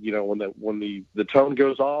 When the tone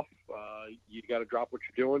goes off, you got to drop what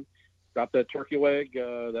you're doing, drop that turkey leg,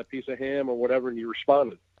 that piece of ham, or whatever, and you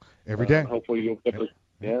responded. Every day. Hopefully you'll get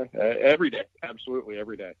every day. Absolutely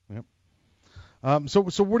every day. Yep.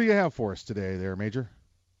 So what do you have for us today there, Major?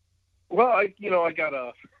 Well, I got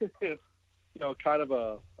kind of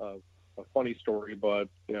a funny story, but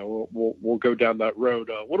we'll go down that road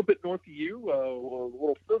a little bit north of you, a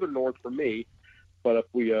little further north from me. But if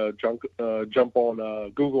we jump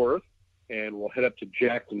on Google Earth, and we'll head up to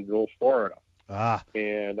Jacksonville, Florida.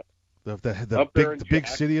 And the big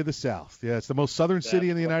city of the South. Yeah, it's the most southern city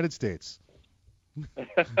in the United States.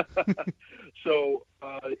 So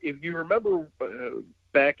if you remember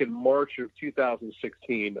back in March of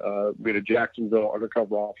 2016, we had a Jacksonville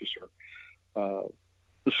undercover officer,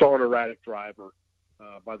 saw an erratic driver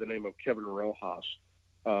by the name of Kevin Rojas.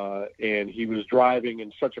 And he was driving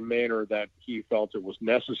in such a manner that he felt it was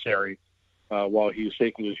necessary while he was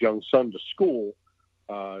taking his young son to school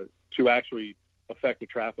to actually effect a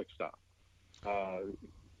traffic stop.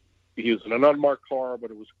 He was in an unmarked car,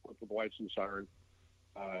 but it was equipped with lights and siren.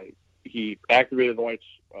 He activated the lights.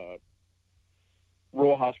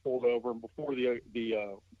 Rojas pulled over, and before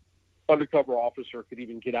the undercover officer could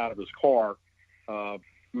even get out of his car,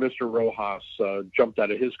 Mr. Rojas jumped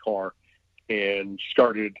out of his car and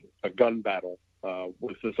started a gun battle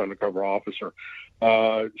with this undercover officer.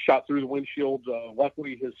 Shot through the windshield.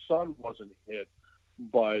 Luckily, his son wasn't hit,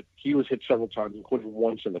 but he was hit several times, including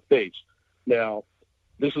once in the face. Now,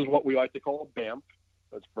 this is what we like to call a BAMF.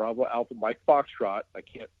 That's Bravo Alpha Mike Foxtrot. I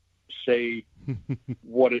can't say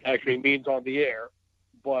what it actually means on the air,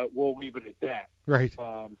 but we'll leave it at that. Right.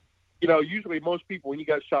 Usually most people, when you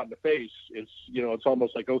got shot in the face, it's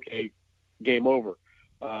almost like, okay, game over.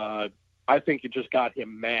 I think it just got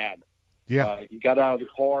him mad. Yeah. He got out of the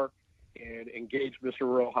car and engaged Mr.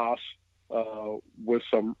 Rojas with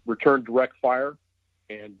some return direct fire.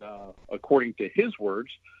 And according to his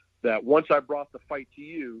words, that once I brought the fight to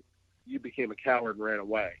you, you became a coward and ran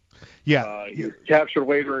away. Yeah. He was captured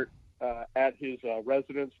later at his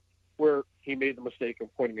residence, where he made the mistake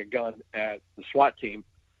of pointing a gun at the SWAT team,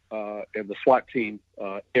 and the SWAT team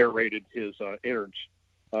aerated his innards.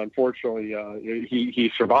 Unfortunately,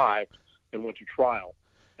 he survived and went to trial,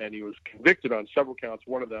 and he was convicted on several counts,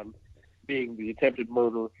 one of them being the attempted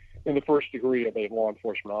murder in the first degree of a law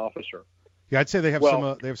enforcement officer. Yeah, I'd say they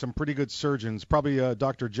have some pretty good surgeons, probably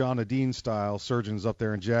Dr. John Adine style surgeons up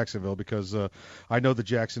there in Jacksonville, because I know the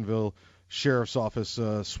Jacksonville Sheriff's Office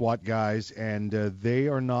SWAT guys, and they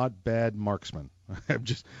are not bad marksmen.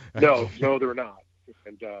 No, they're not.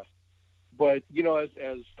 And but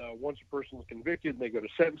as once a person is convicted and they go to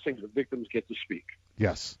sentencing, the victims get to speak.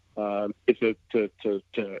 Yes. It's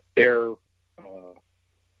to air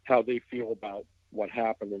how they feel about what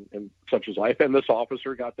happened in such as life, and this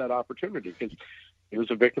officer got that opportunity because he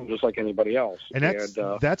was a victim just like anybody else. And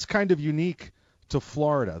that's kind of unique to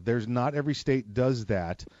Florida. There's not every state does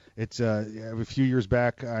that. It's a few years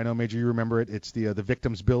back, I know, Major, you remember it. It's the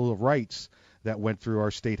Victims' Bill of Rights that went through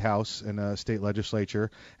our state house and state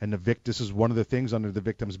legislature, and this is one of the things under the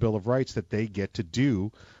Victims' Bill of Rights that they get to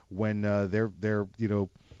do when their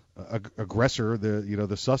aggressor,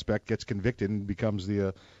 the suspect, gets convicted and becomes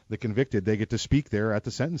the convicted. They get to speak there at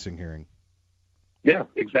the sentencing hearing. Yeah,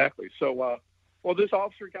 exactly. So, this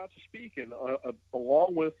officer got to speak, and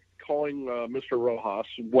along with calling Mr. Rojas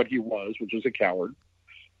what he was, which is a coward,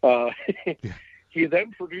 he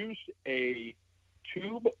then produced a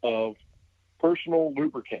tube of personal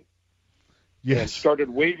lubricant. Yes. And started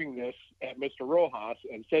waving this at Mr. Rojas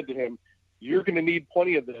and said to him, "You're going to need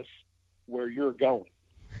plenty of this where you're going."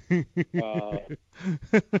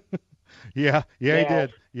 Yeah, he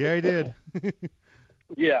did. Yeah, he did.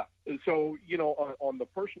 Yeah. And so, on the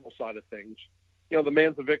personal side of things, the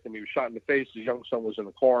man's a victim. He was shot in the face. His young son was in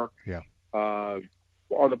the car. Yeah.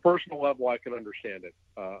 On the personal level, I can understand it.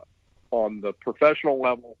 On the professional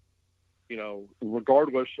level,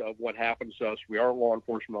 regardless of what happens to us, we are law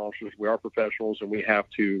enforcement officers, we are professionals, and we have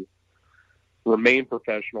to remain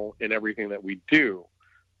professional in everything that we do.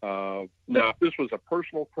 Now, if this was a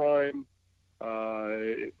personal crime,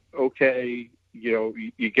 okay,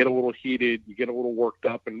 you get a little heated, you get a little worked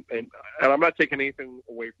up, and I'm not taking anything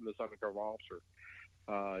away from this undercover officer.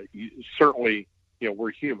 Certainly,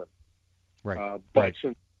 we're human. Right. But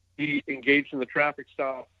since he engaged in the traffic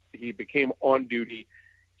stop, he became on duty.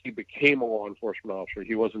 He became a law enforcement officer.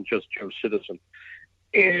 He wasn't just Joe Citizen.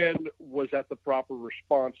 And was that the proper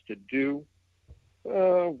response to do?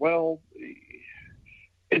 Well,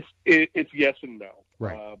 it's yes and no.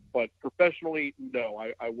 Right. But professionally, no,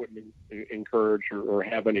 I wouldn't encourage or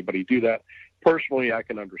have anybody do that. Personally, I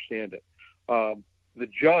can understand it. The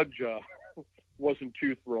judge wasn't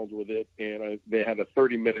too thrilled with it, and they had a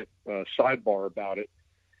 30-minute sidebar about it,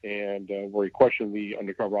 and where he questioned the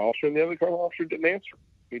undercover officer, and the undercover officer didn't answer.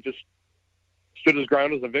 He just stood his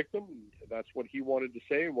ground as a victim. That's what he wanted to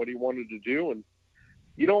say and what he wanted to do. And,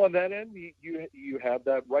 on that end, you have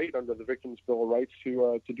that right under the Victims' Bill of Rights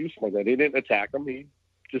to do something like that. He didn't attack him. He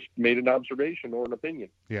just made an observation or an opinion.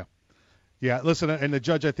 Yeah. Yeah, listen, and the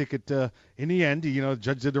judge, I think in the end, the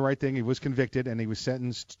judge did the right thing. He was convicted, and he was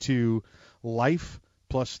sentenced to life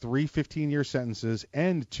plus 3 15-year sentences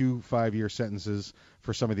and 2 5-year sentences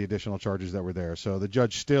for some of the additional charges that were there. So the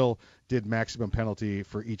judge still did maximum penalty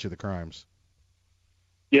for each of the crimes.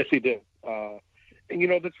 Yes, he did. And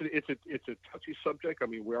it's a touchy subject. I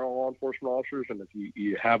mean, we're all law enforcement officers, and if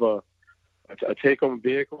you have a take-home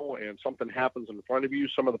vehicle and something happens in front of you,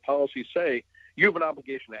 some of the policies say you have an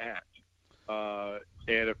obligation to act.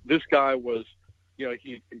 And if this guy was,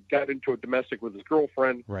 he got into a domestic with his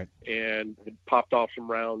girlfriend, right, and had popped off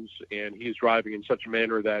some rounds, and he's driving in such a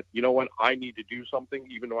manner that, I need to do something,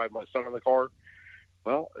 even though I have my son in the car.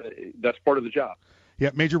 Well, that's part of the job.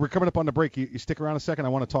 Yeah, Major, we're coming up on the break. You stick around a second. I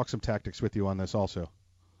want to talk some tactics with you on this also.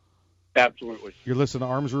 Absolutely. You're listening to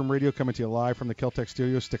Arms Room Radio, coming to you live from the Kel-Tec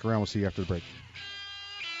studios. Stick around. We'll see you after the break.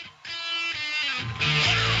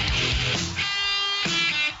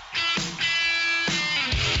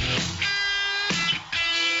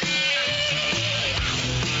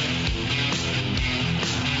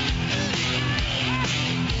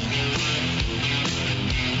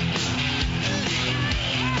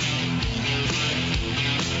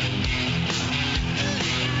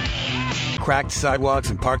 Cracked sidewalks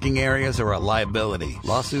and parking areas are a liability.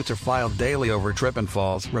 Lawsuits are filed daily over trip and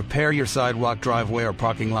falls. Repair your sidewalk, driveway, or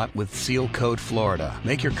parking lot with Seal Coat Florida.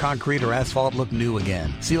 Make your concrete or asphalt look new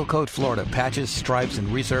again. Seal Coat Florida patches, stripes, and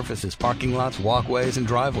resurfaces parking lots, walkways, and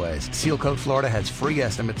driveways. Seal Coat Florida has free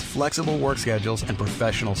estimates, flexible work schedules, and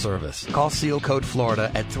professional service. Call Seal Coat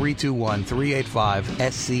Florida at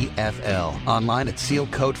 321-385-SCFL. Online at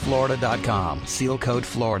sealcoatflorida.com. Seal Coat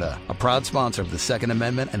Florida, a proud sponsor of the Second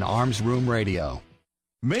Amendment and Arms Room Radio.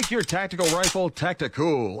 Make your tactical rifle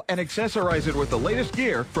tactical and accessorize it with the latest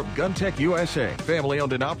gear from GunTech USA.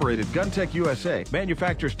 Family-owned and operated GunTech USA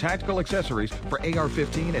manufactures tactical accessories for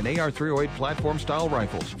AR-15 and AR-308 platform-style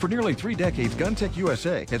rifles. For nearly 3 decades, GunTech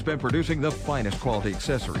USA has been producing the finest quality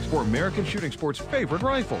accessories for American shooting sports' favorite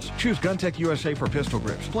rifles. Choose GunTech USA for pistol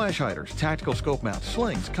grips, flash hiders, tactical scope mounts,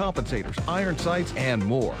 slings, compensators, iron sights, and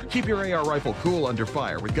more. Keep your AR rifle cool under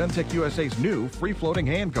fire with GunTech USA's new free-floating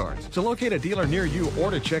handguards. To locate a dealer near you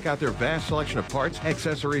or to check out their vast selection of parts,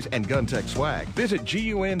 accessories, and GunTech swag, visit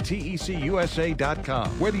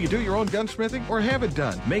GUNTECUSA.com. Whether you do your own gunsmithing or have it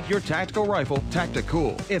done, make your tactical rifle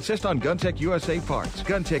tactical. Insist on GunTech USA parts.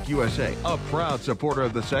 GunTech USA, a proud supporter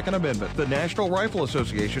of the Second Amendment, the National Rifle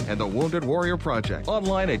Association, and the Wounded Warrior Project.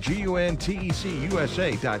 Online at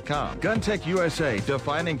GUNTECUSA.com. GunTech USA,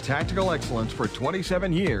 defining tactical excellence for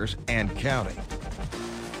 27 years and counting.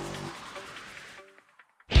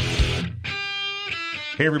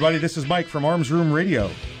 Hey, everybody, this is Mike from Arms Room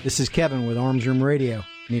Radio. This is Kevin with Arms Room Radio.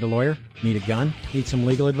 Need a lawyer? Need a gun? Need some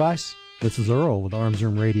legal advice? This is Earl with Arms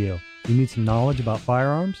Room Radio. You need some knowledge about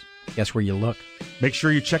firearms? Guess where you look. Make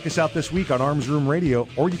sure you check us out this week on Arms Room Radio,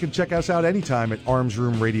 or you can check us out anytime at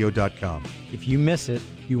armsroomradio.com. If you miss it,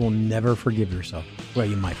 you will never forgive yourself. Well,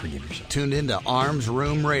 you might forgive yourself. Tuned in to Arms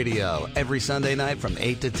Room Radio every Sunday night from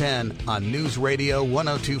 8 to 10 on News Radio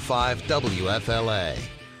 102.5 WFLA.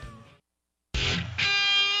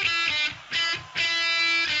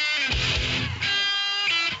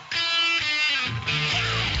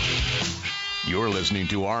 You're listening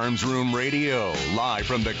to Arms Room Radio, live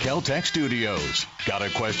from the Kel-Tec studios. Got a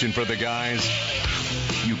question for the guys?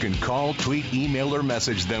 You can call, tweet, email, or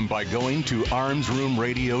message them by going to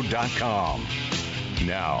armsroomradio.com.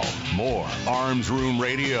 Now, more Arms Room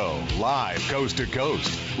Radio, live coast to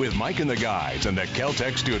coast, with Mike and the guys in the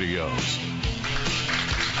Kel-Tec studios.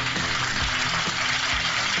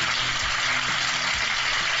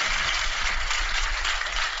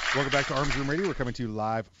 Welcome back to Arms Room Radio. We're coming to you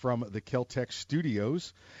live from the Kel-Tec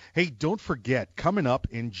studios. Hey, don't forget, coming up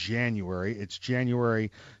in January, it's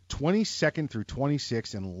January 22nd through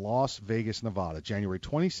 26th in Las Vegas, Nevada. January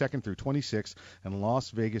 22nd through 26th in Las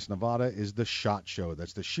Vegas, Nevada is the SHOT Show.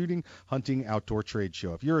 That's the Shooting, Hunting, Outdoor Trade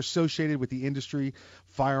Show. If you're associated with the industry,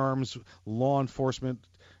 firearms, law enforcement,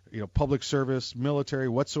 public service, military,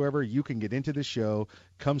 whatsoever, you can get into the show,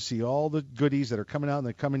 come see all the goodies that are coming out in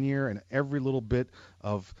the coming year and every little bit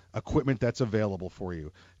of equipment that's available for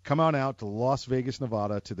you. Come on out to Las Vegas,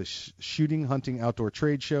 Nevada to the Shooting, Hunting, Outdoor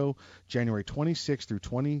Trade Show, January 22nd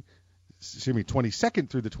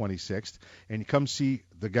through the 26th, and you come see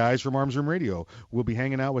the guys from Arms Room Radio. We'll be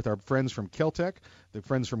hanging out with our friends from Kel-Tec, the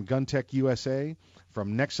friends from GunTech USA,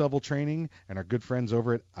 from Next Level Training, and our good friends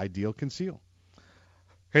over at Ideal Conceal.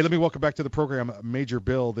 Hey, let me welcome back to the program Major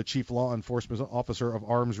Bill, the Chief Law Enforcement Officer of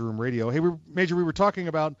Arms Room Radio. Hey, Major, we were talking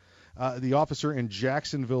about the officer in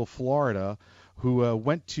Jacksonville, Florida, who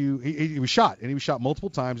went to he was shot, and he was shot multiple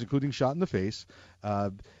times, including shot in the face.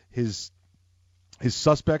 His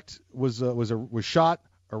suspect was shot,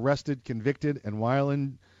 arrested, convicted, and while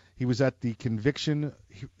he was at the conviction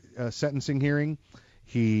sentencing hearing,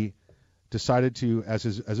 he decided to, as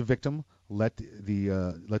a victim, let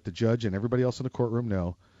the judge and everybody else in the courtroom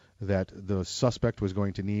know that the suspect was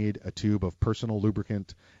going to need a tube of personal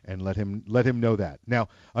lubricant, and let him know that. Now,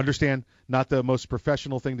 understand, not the most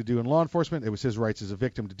professional thing to do in law enforcement. It was his rights as a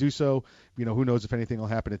victim to do so. Who knows if anything will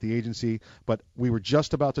happen at the agency. But we were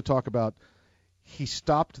just about to talk about, he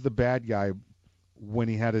stopped the bad guy when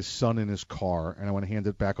he had his son in his car, and I want to hand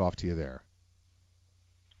it back off to you there.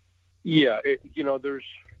 Yeah,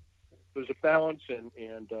 there's a balance, and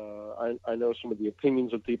I know some of the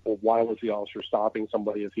opinions of people. Why was the officer stopping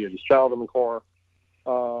somebody if he had his child in the car?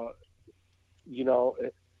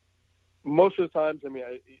 Most of the times,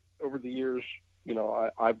 over the years,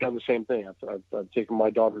 I've done the same thing. I've taken my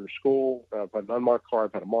daughter to school. I've had an unmarked car.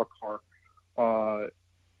 I've had a marked car.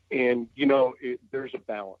 There's a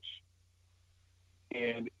balance.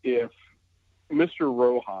 And if Mr.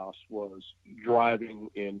 Rojas was driving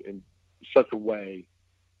in such a way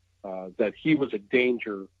that he was a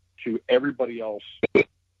danger to everybody else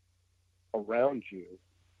around you,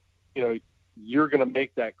 you're going to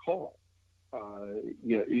make that call.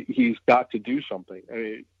 He's got to do something.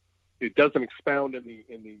 It doesn't expound in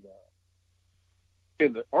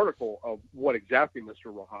the article of what exactly Mr.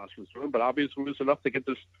 Rojas was doing, but obviously it was enough to get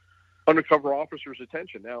this undercover officer's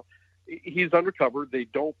attention. Now, he's undercover. They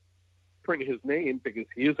don't print his name because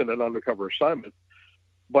he isn't an undercover assignment,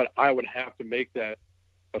 but I would have to make that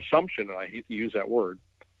assumption, and I hate to use that word,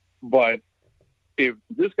 but if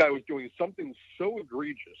this guy was doing something so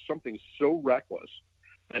egregious, something so reckless,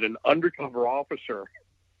 that an undercover officer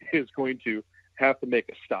is going to have to make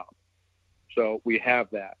a stop. So we have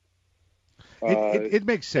that. It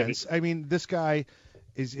makes sense. This guy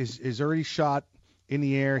is already shot in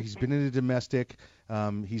the air. He's been in a domestic.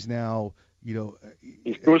 He's now,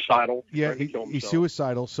 he's suicidal. Yeah, he's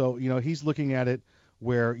suicidal. So, he's looking at it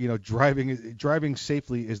where, driving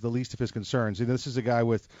safely is the least of his concerns. And this is a guy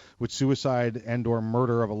with suicide and or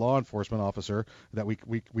murder of a law enforcement officer that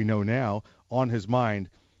we know now on his mind.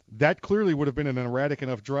 That clearly would have been an erratic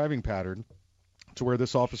enough driving pattern to where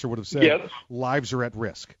this officer would have said, yes, lives are at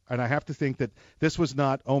risk. And I have to think that this was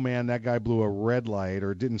not, oh man, that guy blew a red light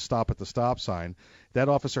or didn't stop at the stop sign. That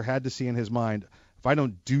officer had to see in his mind, if I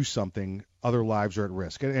don't do something, other lives are at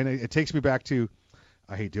risk. And it takes me back to,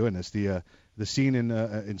 I hate doing this, the scene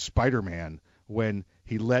in Spider-Man when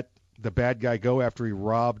he let the bad guy go after he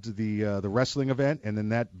robbed the wrestling event, and then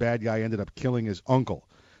that bad guy ended up killing his uncle.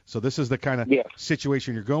 So this is the kind of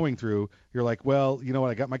situation you're going through. You're like, well, you know what?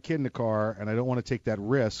 I got my kid in the car, and I don't want to take that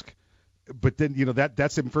risk. But then,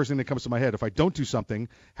 that's the first thing that comes to my head. If I don't do something,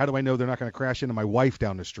 how do I know they're not going to crash into my wife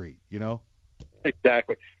down the street,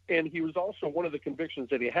 Exactly. And he was also, one of the convictions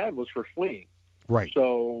that he had was for fleeing. Right.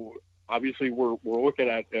 So obviously we're looking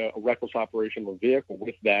at a reckless operation of a vehicle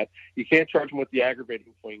with that. You can't charge him with the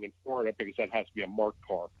aggravating fleeing in Florida because that has to be a marked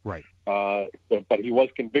car. Right. But he was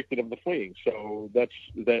convicted of the fleeing. So that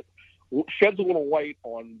sheds a little light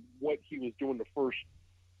on what he was doing to first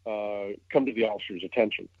come to the officer's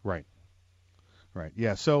attention. Right. Right.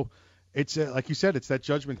 Yeah. So it's like you said, it's that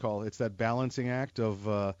judgment call. It's that balancing act of,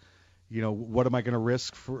 what am I going to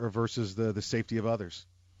risk for versus the safety of others?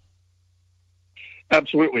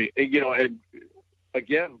 Absolutely. And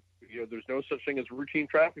again, there's no such thing as a routine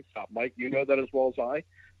traffic stop. Mike, you know that as well as I.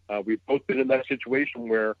 We've both been in that situation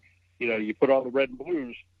where, you put on the red and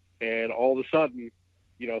blues, and all of a sudden,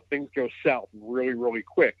 things go south really, really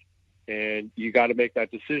quick, and you got to make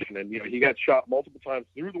that decision. And, he got shot multiple times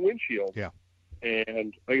through the windshield. Yeah.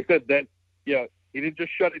 And like I said, then, he didn't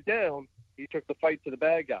just shut it down. He took the fight to the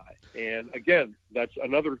bad guy. And again, that's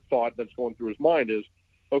another thought that's going through his mind is,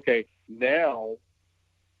 okay, now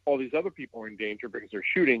all these other people are in danger because they're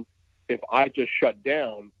shooting. If I just shut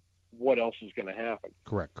down, what else is going to happen?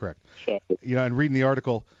 Correct. So, and reading the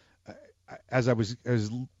article, as I was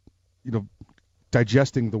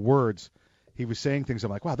digesting the words, he was saying things. I'm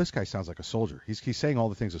like, wow, this guy sounds like a soldier. He's saying all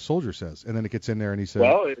the things a soldier says, and then it gets in there and he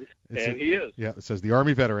says, he is. Yeah, it says the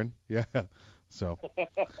Army veteran. Yeah. So,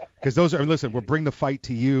 because listen, we'll bring the fight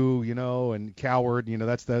to you, and coward,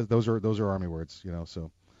 those are Army words, So,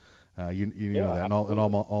 you know that, and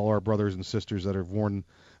all our brothers and sisters that have worn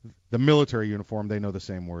the military uniform, they know the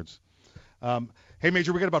same words. Hey,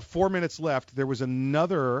 Major, we got about 4 minutes left. There was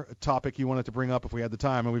another topic you wanted to bring up if we had the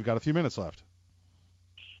time, and we've got a few minutes left.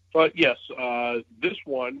 But yes, this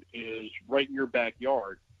one is right in your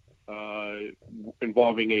backyard.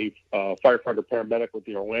 Involving a firefighter paramedic with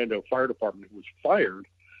the Orlando Fire Department who was fired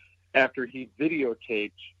after he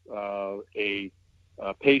videotaped a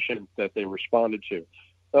patient that they responded to.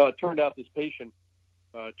 It turned out this patient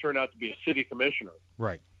turned out to be a city commissioner.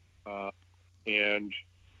 Right. And,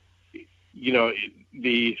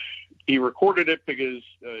 he recorded it because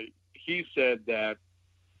he said that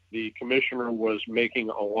the commissioner was making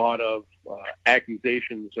a lot of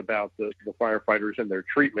accusations about the firefighters and their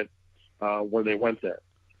treatment when they went there.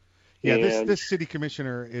 Yeah, this city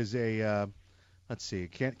commissioner is a let's see,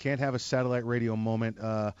 can't have a satellite radio moment.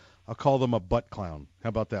 I'll call them a butt clown. How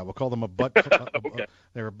about that? We'll call them a butt. Okay.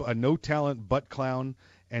 They're a no talent butt clown,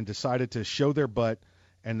 and decided to show their butt.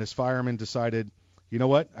 And this fireman decided, you know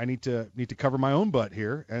what? I need to cover my own butt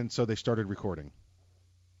here, and so they started recording.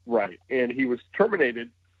 Right, and he was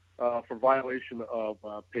terminated for violation of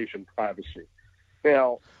patient privacy.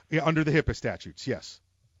 Now, yeah, under the HIPAA statutes, yes.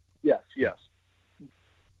 Yes.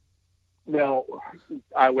 Now,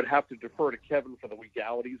 I would have to defer to Kevin for the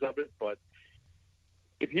legalities of it, but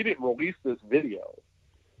if he didn't release this video,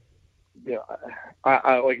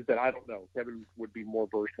 I like I said, I don't know. Kevin would be more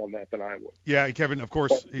versed on that than I would. Yeah, Kevin, of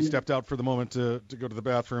course, he stepped out for the moment to go to the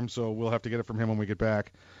bathroom, so we'll have to get it from him when we get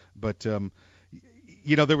back. But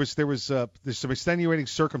there's some extenuating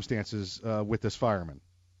circumstances with this fireman.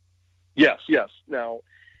 Yes. Now,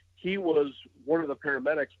 he was one of the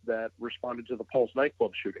paramedics that responded to the Pulse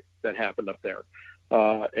nightclub shooting that happened up there.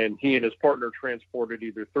 And he and his partner transported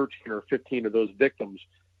either 13 or 15 of those victims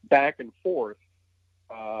back and forth,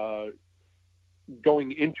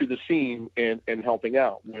 going into the scene and helping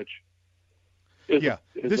out, which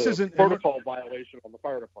is a protocol violation on the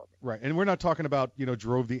fire department. Right, and we're not talking about,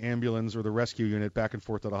 drove the ambulance or the rescue unit back and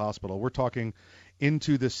forth to the hospital. We're talking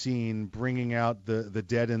into the scene, bringing out the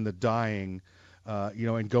dead and the dying,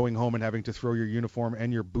 and going home and having to throw your uniform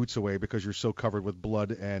and your boots away because you're so covered with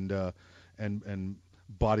blood and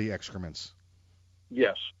body excrements.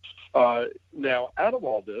 Yes. Now, out of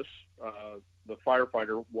all this, the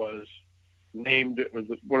firefighter was named, it was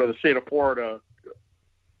one of the state of Florida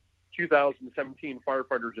 2017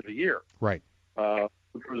 Firefighters of the Year. Right.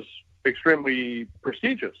 Which was extremely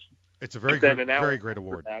prestigious. It's a very great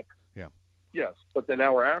award. Yeah. Yes, but an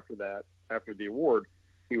hour after that, after the award,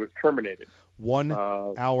 he was terminated. 1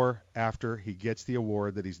 hour after he gets the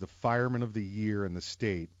award that he's the Fireman of the Year in the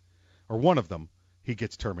state, or one of them, he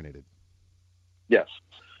gets terminated. Yes.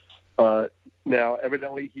 Now,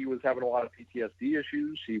 evidently, he was having a lot of PTSD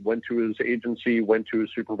issues. He went to his agency, went to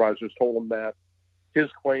his supervisors, told him that.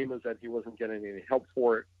 His claim is that he wasn't getting any help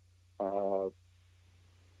for it.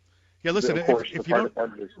 Yeah, listen, of course, if you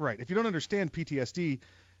don't understand PTSD,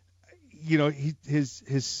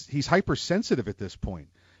 he's hypersensitive at this point.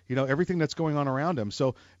 Everything that's going on around him.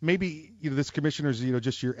 So maybe, this commissioner's,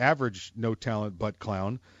 just your average no talent butt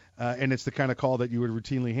clown, and it's the kind of call that you would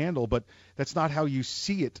routinely handle, but that's not how you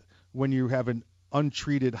see it when you have an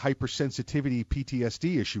untreated hypersensitivity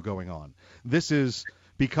PTSD issue going on. This is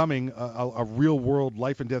becoming a real world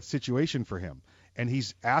life and death situation for him. And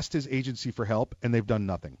he's asked his agency for help, and they've done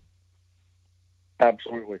nothing.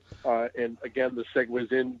 Absolutely. And again, this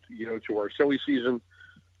segues in, to our silly season.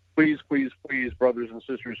 Please, brothers and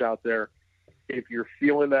sisters out there, if you're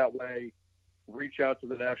feeling that way, reach out to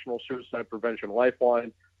the National Suicide Prevention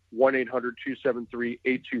Lifeline,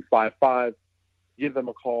 1-800-273-8255. Give them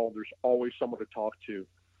a call. There's always someone to talk to.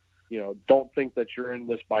 Don't think that you're in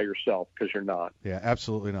this by yourself, because you're not. Yeah,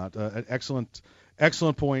 absolutely not. An excellent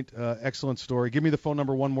Excellent point. Excellent story. Give me the phone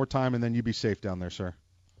number one more time, and then you be safe down there, sir.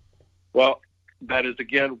 Well, that is,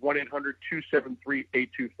 again,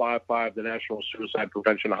 1-800-273-8255, the National Suicide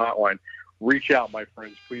Prevention Hotline. Reach out, my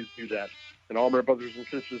friends. Please do that. And all my brothers and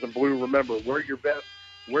sisters in blue, remember, wear your vest,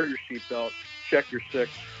 wear your seatbelt, check your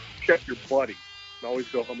six, check your buddy, and always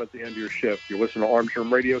go home at the end of your shift. You're listening to Arms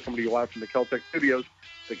Room Radio, coming to you live from the Keltec Studios.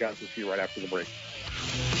 The guys will see you right after the break.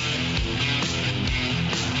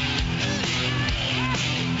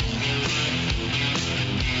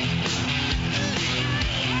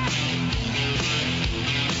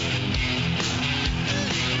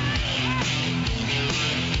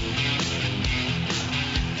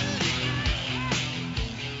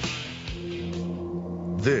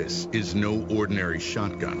 This is no ordinary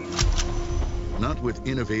shotgun. Not with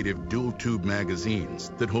innovative dual-tube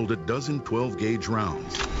magazines that hold a dozen 12-gauge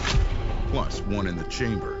rounds, plus one in the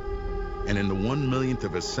chamber. And in the 1/1,000,000th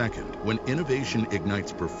of a second, when innovation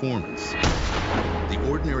ignites performance, the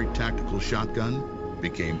ordinary tactical shotgun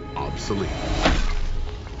became obsolete.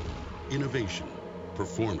 Innovation,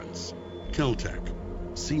 performance, Keltec.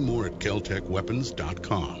 See more at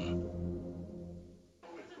keltecweapons.com.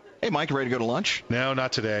 Hey, Mike, you ready to go to lunch? No,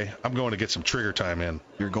 not today. I'm going to get some trigger time in.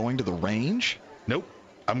 You're going to the range? Nope.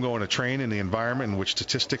 I'm going to train in the environment in which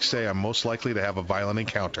statistics say I'm most likely to have a violent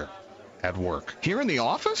encounter. At work. Here in the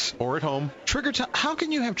office? Or at home. Trigger time? How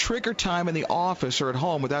can you have trigger time in the office or at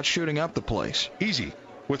home without shooting up the place? Easy.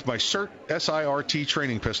 With my SIRT SIRT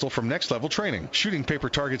training pistol from Next Level Training. Shooting paper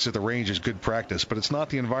targets at the range is good practice, but it's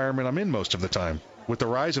not the environment I'm in most of the time. With the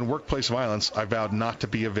rise in workplace violence, I vowed not to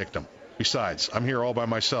be a victim. Besides, I'm here all by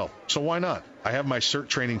myself, so why not? I have my SIRT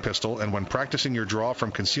training pistol, and when practicing your draw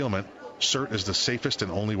from concealment, SIRT is the safest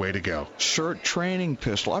and only way to go. SIRT training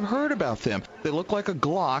pistol. I've heard about them. They look like a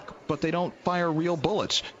Glock, but they don't fire real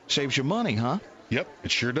bullets. Saves you money, huh? Yep,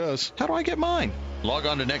 it sure does. How do I get mine? Log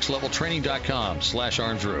on to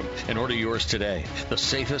nextleveltraining.com/armsroom and order yours today. The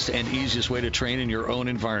safest and easiest way to train in your own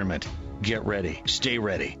environment. Get ready. Stay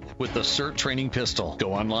ready with the SIRT training pistol.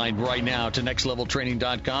 Go online right now to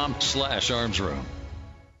nextleveltraining.com/armsroom.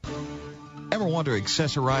 Ever want to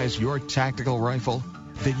accessorize your tactical rifle?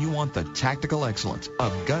 Then you want the tactical excellence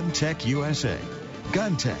of GunTech USA.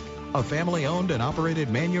 GunTech, a family-owned and operated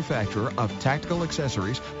manufacturer of tactical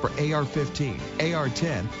accessories for AR-15,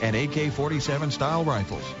 AR-10, and AK-47 style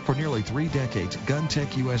rifles. For nearly 3 decades,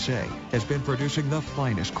 GunTech USA has been producing the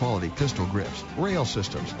finest quality pistol grips, rail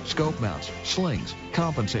systems, scope mounts, slings,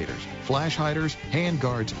 compensators, flash hiders, hand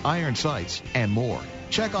guards, iron sights, and more.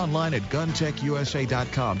 Check online at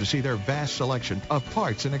GunTechUSA.com to see their vast selection of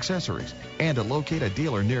parts and accessories and to locate a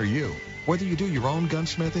dealer near you. Whether you do your own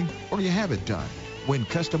gunsmithing or you have it done, when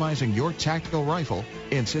customizing your tactical rifle,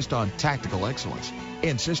 insist on tactical excellence.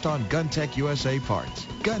 Insist on GunTech USA parts.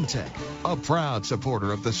 GunTech, a proud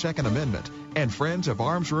supporter of the Second Amendment and friends of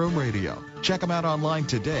Arms Room Radio. Check them out online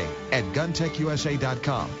today at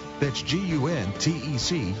GunTechUSA.com. That's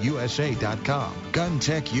GUNTECUSA.com.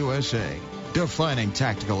 GunTech USA. Defining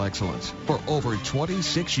tactical excellence for over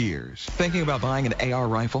 26 years. Thinking about buying an AR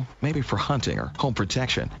rifle? Maybe for hunting or home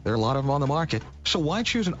protection. There are a lot of them on the market. So why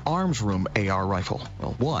choose an Arms Room AR rifle?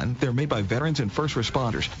 Well, 1, they're made by veterans and first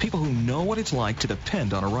responders, people who know what it's like to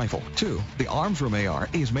depend on a rifle. 2, the Arms Room AR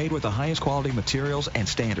is made with the highest quality materials and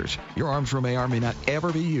standards. Your Arms Room AR may not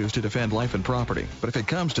ever be used to defend life and property, but if it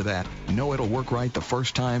comes to that, know it'll work right the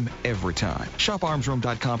first time, every time. Shop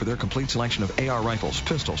armsroom.com for their complete selection of AR rifles,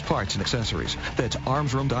 pistols, parts, and accessories. That's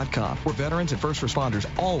armsroom.com, where veterans and first responders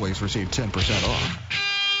always receive 10% off.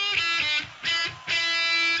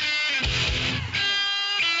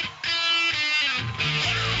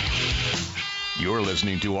 You're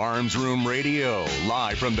listening to Arms Room Radio,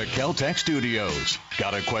 live from the Keltec Studios.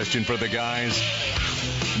 Got a question for the guys?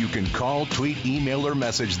 You can call, tweet, email, or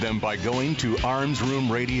message them by going to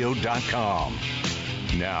armsroomradio.com.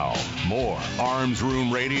 Now, more Arms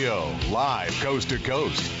Room Radio, live coast to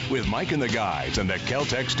coast, with Mike and the guys in the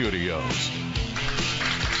Keltec Studios.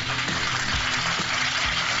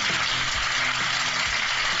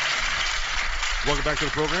 Welcome back to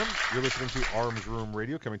the program. You're listening to Arms Room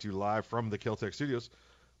Radio, coming to you live from the Keltec Studios.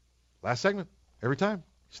 Last segment, every time.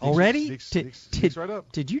 Already? Sneaks right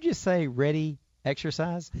up. Did you just say ready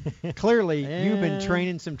exercise? Clearly, you've been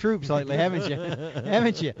training some troops lately, haven't you?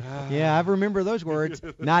 Haven't you? Yeah, I remember those words.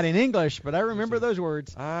 Not in English, but I remember those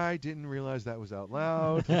words. I didn't realize that was out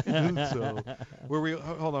loud. So, were we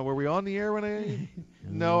on the air when I...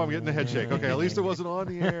 No, I'm getting a head shake. Okay, at least it wasn't on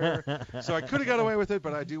the air. So I could have got away with it,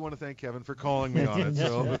 but I do want to thank Kevin for calling me on it.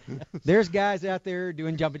 So there's guys out there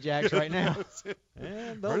doing jumping jacks right now.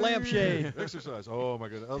 And the lampshade. Exercise. Oh my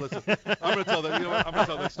goodness. Oh, listen. I'm going to tell that. You know what? I'm going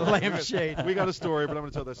to tell that story. Lampshade. We got a story, but I'm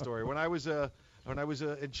going to tell that story. When I was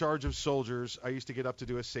in charge of soldiers, I used to get up to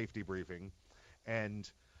do a safety briefing, and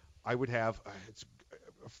I would have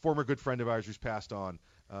a former good friend of ours who's passed on,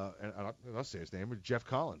 and I'll say his name, Jeff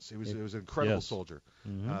Collins. He was an incredible soldier.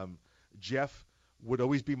 Mm-hmm. Jeff would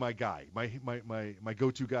always be my guy, my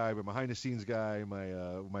go-to guy, my behind-the-scenes guy,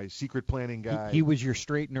 my secret planning guy. He was your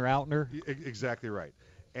straightener outener. Exactly right.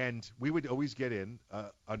 And we would always get in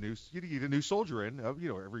you'd get a new soldier in.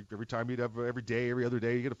 Every time you'd have every day, every other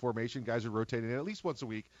day, you get a formation. Guys are rotating in at least once a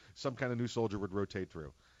week. Some kind of new soldier would rotate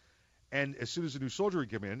through. And as soon as a new soldier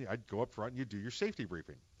would come in, I'd go up front and you'd do your safety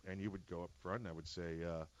briefing. And you would go up front and I would say,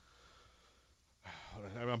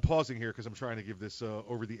 I'm pausing here because I'm trying to give this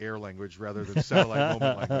over-the-air language rather than satellite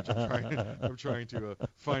moment language. I'm trying to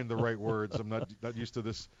find the right words. I'm not used to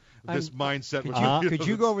this mindset. Could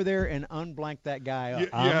you go over there and unblank that guy up?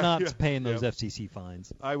 I'm not paying those FCC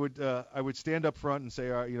fines. I would stand up front and say,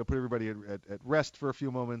 put everybody at rest for a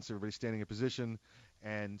few moments. Everybody standing in position,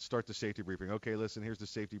 and start the safety briefing. Okay, listen, here's the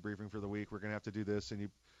safety briefing for the week. We're gonna have to do this, and you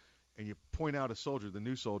point out a soldier, the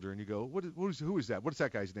new soldier, and you go, who is that? What is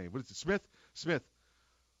that guy's name? What is it? Smith.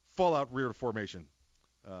 Fall out rear formation.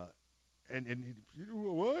 And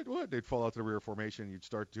what? They'd fall out to the rear formation. You'd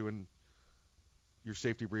start doing your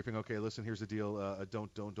safety briefing. Okay, listen, here's the deal.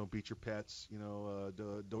 Don't beat your pets.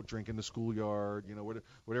 Don't drink in the schoolyard.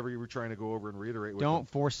 Whatever you were trying to go over and reiterate. With Don't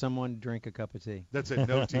force someone to drink a cup of tea. That's it.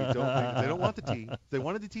 No tea. They don't want the tea. If they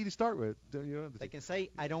wanted the tea to start with. They can say,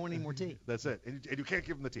 I don't want any more tea. That's it. And you can't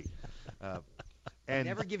give them the tea. And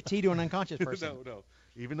never give tea to an unconscious person. No.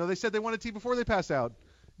 Even though they said they wanted tea before they passed out.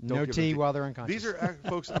 No tea while they're unconscious. These are,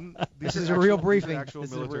 folks, this is a real briefing. Actual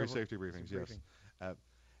military safety briefings, yes.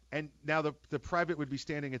 And now the private would be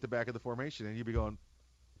standing at the back of the formation, and you'd be going,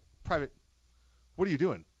 Private, what are you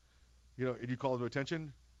doing? And you call him to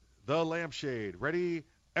attention, the lampshade, ready,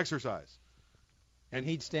 exercise. And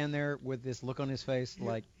he'd stand there with this look on his face,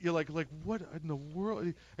 like you're like what in the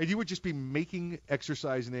world? And you would just be making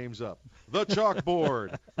exercise names up. The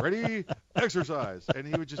chalkboard, ready, exercise, and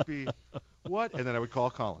he would just be, what? And then I would call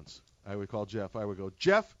Collins. I would call Jeff. I would go,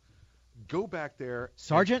 Jeff, go back there,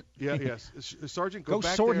 Sergeant. Yes, Sergeant, go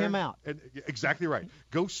back sort there him out. And exactly right.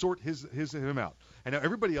 Go sort him out. And now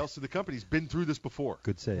everybody else in the company's been through this before.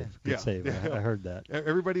 Good save. Good save. I heard that.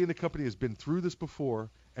 Everybody in the company has been through this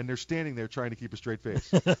before, and they're standing there trying to keep a straight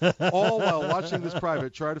face, all while watching this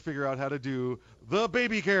private try to figure out how to do the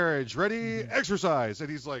baby carriage. Ready, exercise. And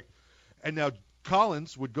he's like, and now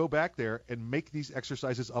Collins would go back there and make these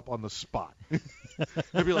exercises up on the spot.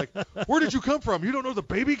 They'd be like, where did you come from? You don't know the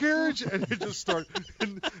baby carriage? And he'd just start,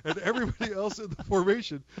 and everybody else in the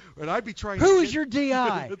formation, and I'd be trying Who's your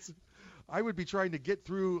DI? I would be trying to get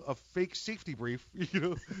through a fake safety brief,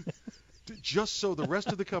 just so the rest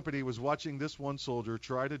of the company was watching this one soldier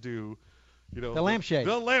try to do, the lampshade.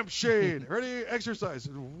 The lampshade. Ready, exercise.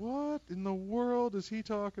 And what in the world is he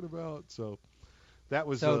talking about? So that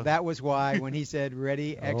was why when he said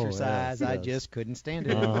ready, exercise, I just couldn't stand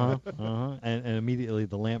it. And immediately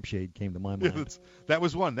the lampshade came to my mind. Yeah, that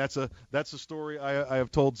was one. That's a story I have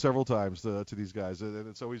told several times to these guys, and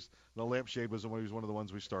it's always the lampshade was one of the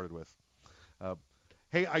ones we started with.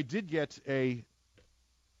 Hey, I did get a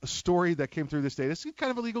story that came through this day. This is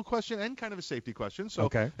kind of a legal question and kind of a safety question. So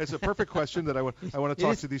it's a perfect question that I want to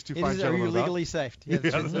talk to these two fine gentlemen about. Are you legally safe?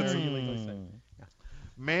 Yes, are you legally safe? Yeah.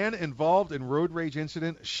 Man involved in road rage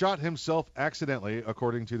incident shot himself accidentally,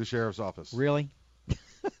 according to the sheriff's office. Really?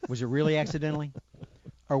 Was it really accidentally?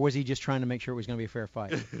 Or was he just trying to make sure it was going to be a fair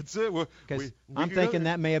fight? It's it. Because I'm thinking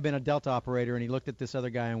that may have been a Delta operator, and he looked at this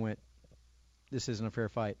other guy and went, this isn't a fair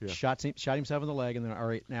fight. Yeah. Shot himself in the leg, and then, all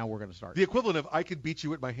right, now we're going to start. The equivalent of I could beat you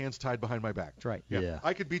with my hands tied behind my back. That's right. Yeah.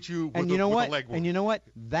 I could beat you with, with a leg wound. And you know what?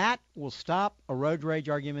 That will stop a road rage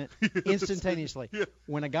argument instantaneously. Yeah.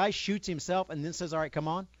 When a guy shoots himself and then says, all right, come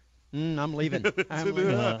on, I'm leaving. If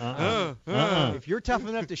you're tough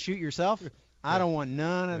enough to shoot yourself, I don't want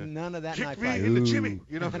none of that Kick knife me fight. in the jimmy.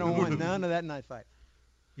 I don't want none of that knife fight.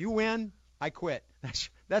 You win, I quit.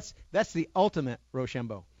 That's the ultimate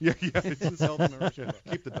Rochambeau. Yeah. It's the ultimate Rochambeau.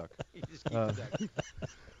 Keep the duck. Just keep the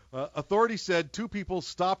duck. Authorities said two people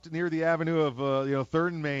stopped near the avenue of 3rd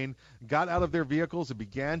and Main, got out of their vehicles, and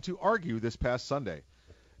began to argue this past Sunday.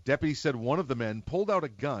 Deputies said one of the men pulled out a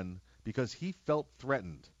gun because he felt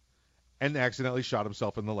threatened and accidentally shot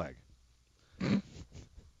himself in the leg.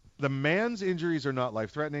 The man's injuries are not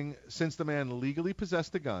life-threatening. Since the man legally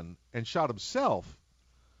possessed the gun and shot himself,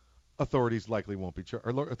 authorities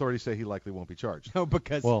say he likely won't be charged. No,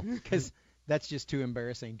 because That's just too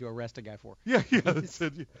embarrassing to arrest a guy for. Yeah, that's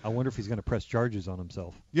it. I wonder if he's going to press charges on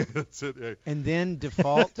himself. Yeah, that's it. Yeah. And then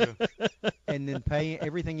default, and then pay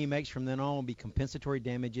everything he makes from then on will be compensatory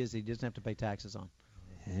damages he doesn't have to pay taxes on.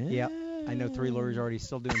 Yeah, I know 3 lawyers already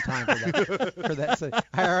still doing time for that. For that, so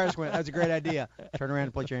IRS went, that's a great idea. Turn around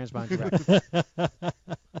and put your hands behind your back.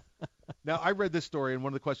 Now, I read this story, and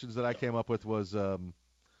one of the questions that I came up with was, what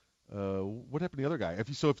happened to the other guy?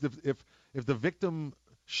 If the victim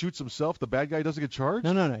shoots himself, the bad guy doesn't get charged?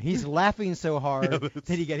 No. He's laughing so hard that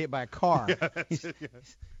he got hit by a car.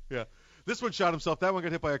 Yeah. This one shot himself. That one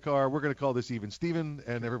got hit by a car. We're going to call this even Steven,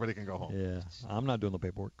 and everybody can go home. Yeah. I'm not doing the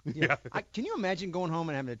paperwork. Yeah. Can you imagine going home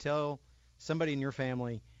and having to tell somebody in your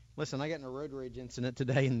family, listen, I got in a road rage incident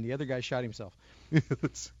today, and the other guy shot himself.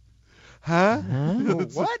 Huh?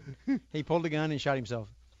 What? He pulled a gun and shot himself.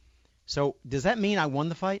 So does that mean I won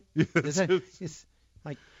the fight? It's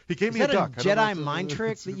like, he gave me a duck. Jedi mind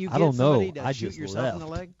trick that you I get don't know. somebody to I shoot just yourself left. in the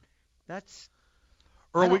leg? That's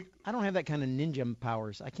Earl, I don't have that kind of ninja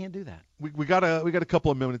powers. I can't do that. We got a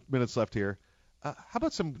couple of minutes left here. How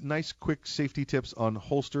about some nice, quick safety tips on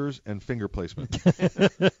holsters and finger placement?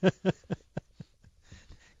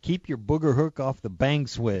 Keep your booger hook off the bang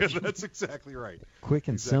switch. That's exactly right. Quick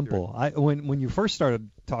and simple. Right. When you first started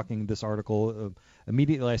talking this article,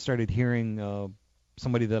 immediately I started hearing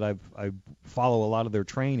somebody that I follow a lot of their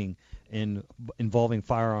training involving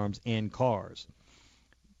firearms and cars.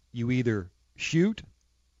 You either shoot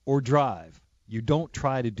or drive. You don't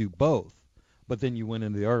try to do both. But then you went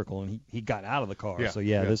into the article, and he got out of the car. Yeah, So,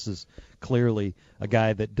 this is clearly a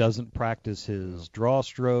guy that doesn't practice his draw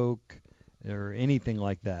stroke or anything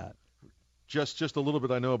like that. Just a little bit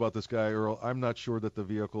I know about this guy, Earl. I'm not sure that the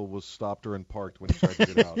vehicle was stopped or parked when he tried to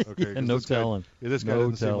get out. Okay, No telling. This guy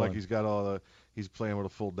doesn't seem like he's got he's playing with a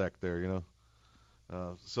full deck there, you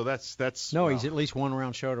know. So that's No, wow. he's at least one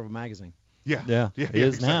round short of a magazine. Yeah, he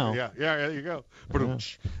is exactly. now. Yeah, there you go. But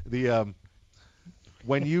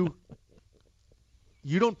when you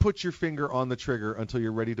don't put your finger on the trigger until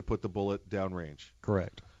you're ready to put the bullet downrange.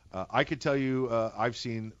 Correct. I could tell you I've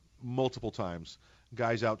seen multiple times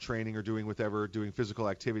guys out training or doing physical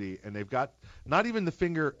activity, and they've got not even the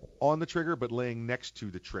finger on the trigger, but laying next to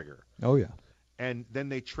the trigger. Oh, yeah. And then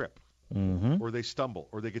they trip, Mm-hmm. or they stumble,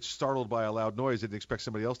 or they get startled by a loud noise and expect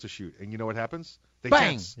somebody else to shoot. And you know what happens? They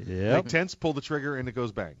Bang! tense. Yep. They tense, pull the trigger, and it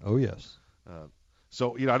goes bang. Oh, yes.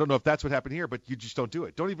 So, I don't know if that's what happened here, but you just don't do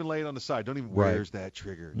it. Don't even lay it on the side. Don't even, Right. where's that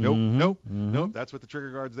trigger? Mm-hmm. Nope. That's what the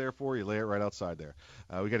trigger guard's there for. You lay it right outside there.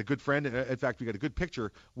 We got a good friend. In fact, we got a good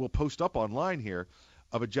picture we'll post up online here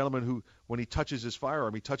of a gentleman who, when he touches his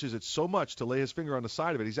firearm, he touches it so much to lay his finger on the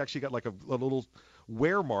side of it. He's actually got like a little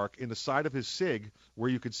wear mark in the side of his SIG where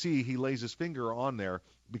you can see he lays his finger on there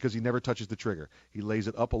because he never touches the trigger. He lays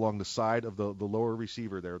it up along the side of the lower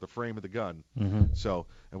receiver there, the frame of the gun. Mm-hmm. So,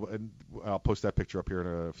 and I'll post that picture up here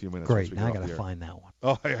in a few minutes. Great. once we Now I get got off to the air. find that one.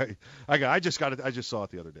 Oh, I just got it. I just saw it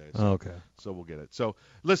the other day. So, Okay. So we'll get it. So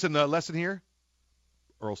listen, lesson here.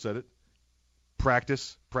 Earl said it.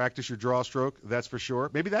 Practice your draw stroke. That's for sure.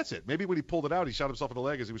 Maybe that's it. Maybe when he pulled it out, he shot himself in the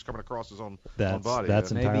leg as he was coming across his own body. That's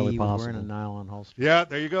entirely Maybe he was possible. wearing a nylon holster. Yeah,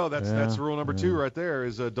 there you go. That's rule number 2 Yeah. right there.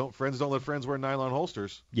 Is don't let friends wear nylon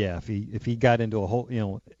holsters. Yeah, if he got into a whole,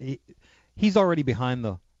 he's already behind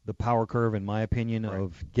the power curve, in my opinion, Right.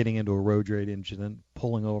 of getting into a road rage incident,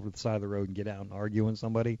 pulling over the side of the road and get out and arguing with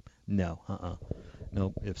somebody. No,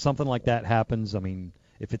 no. If something like that happens, I mean,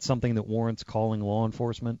 if it's something that warrants calling law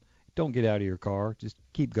enforcement, don't get out of your car. Just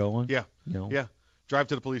keep going. Yeah. You know? Yeah. Drive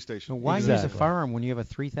to the police station. Why use Exactly. a firearm when you have a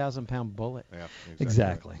 3,000-pound bullet? Yeah.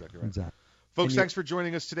 Exactly. Right. Exactly. Folks, thanks for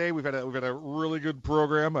joining us today. We've had a really good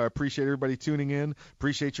program. I appreciate everybody tuning in.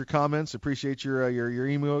 Appreciate your comments. Appreciate your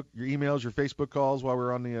emails, your Facebook calls while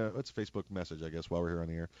we're on the it's a Facebook message, I guess, while we're here on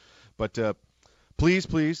the air. But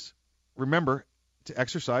please remember to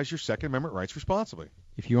exercise your Second Amendment rights responsibly.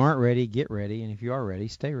 If you aren't ready, get ready, and if you are ready,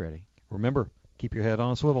 stay ready. Remember, keep your head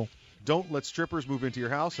on a swivel. Don't let strippers move into your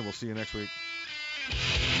house, and we'll see you next week.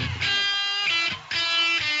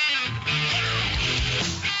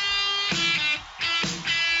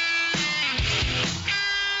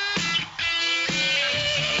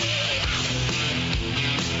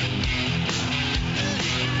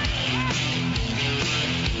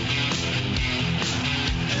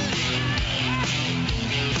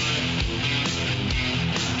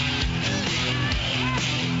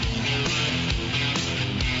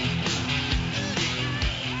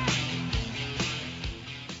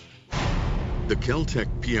 The Kel-Tec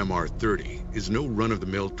PMR-30 is no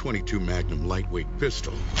run-of-the-mill .22 Magnum lightweight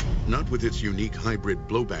pistol, not with its unique hybrid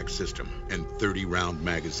blowback system and 30-round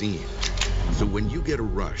magazine. So when you get a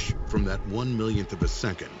rush from that 1/1,000,000th of a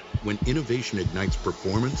second, when innovation ignites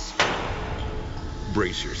performance,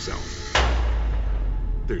 brace yourself.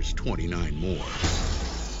 There's 29 more.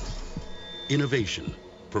 Innovation,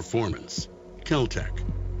 performance, Kel-Tec.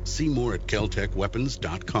 See more at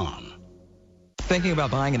keltecweapons.com. Thinking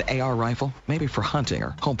about buying an AR rifle? Maybe for hunting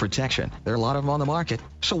or home protection. There are a lot of them on the market.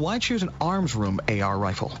 So why choose an Arms Room AR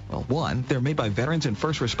rifle? Well, one, they're made by veterans and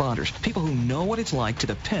first responders, people who know what it's like to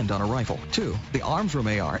depend on a rifle. Two, the Arms Room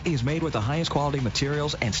AR is made with the highest quality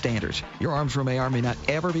materials and standards. Your Arms Room AR may not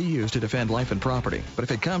ever be used to defend life and property, but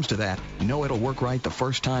if it comes to that, know it'll work right the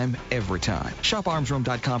first time, every time. Shop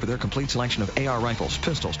armsroom.com for their complete selection of AR rifles,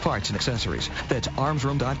 pistols, parts, and accessories. That's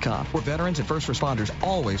armsroom.com, where veterans and first responders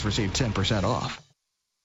always receive 10% off.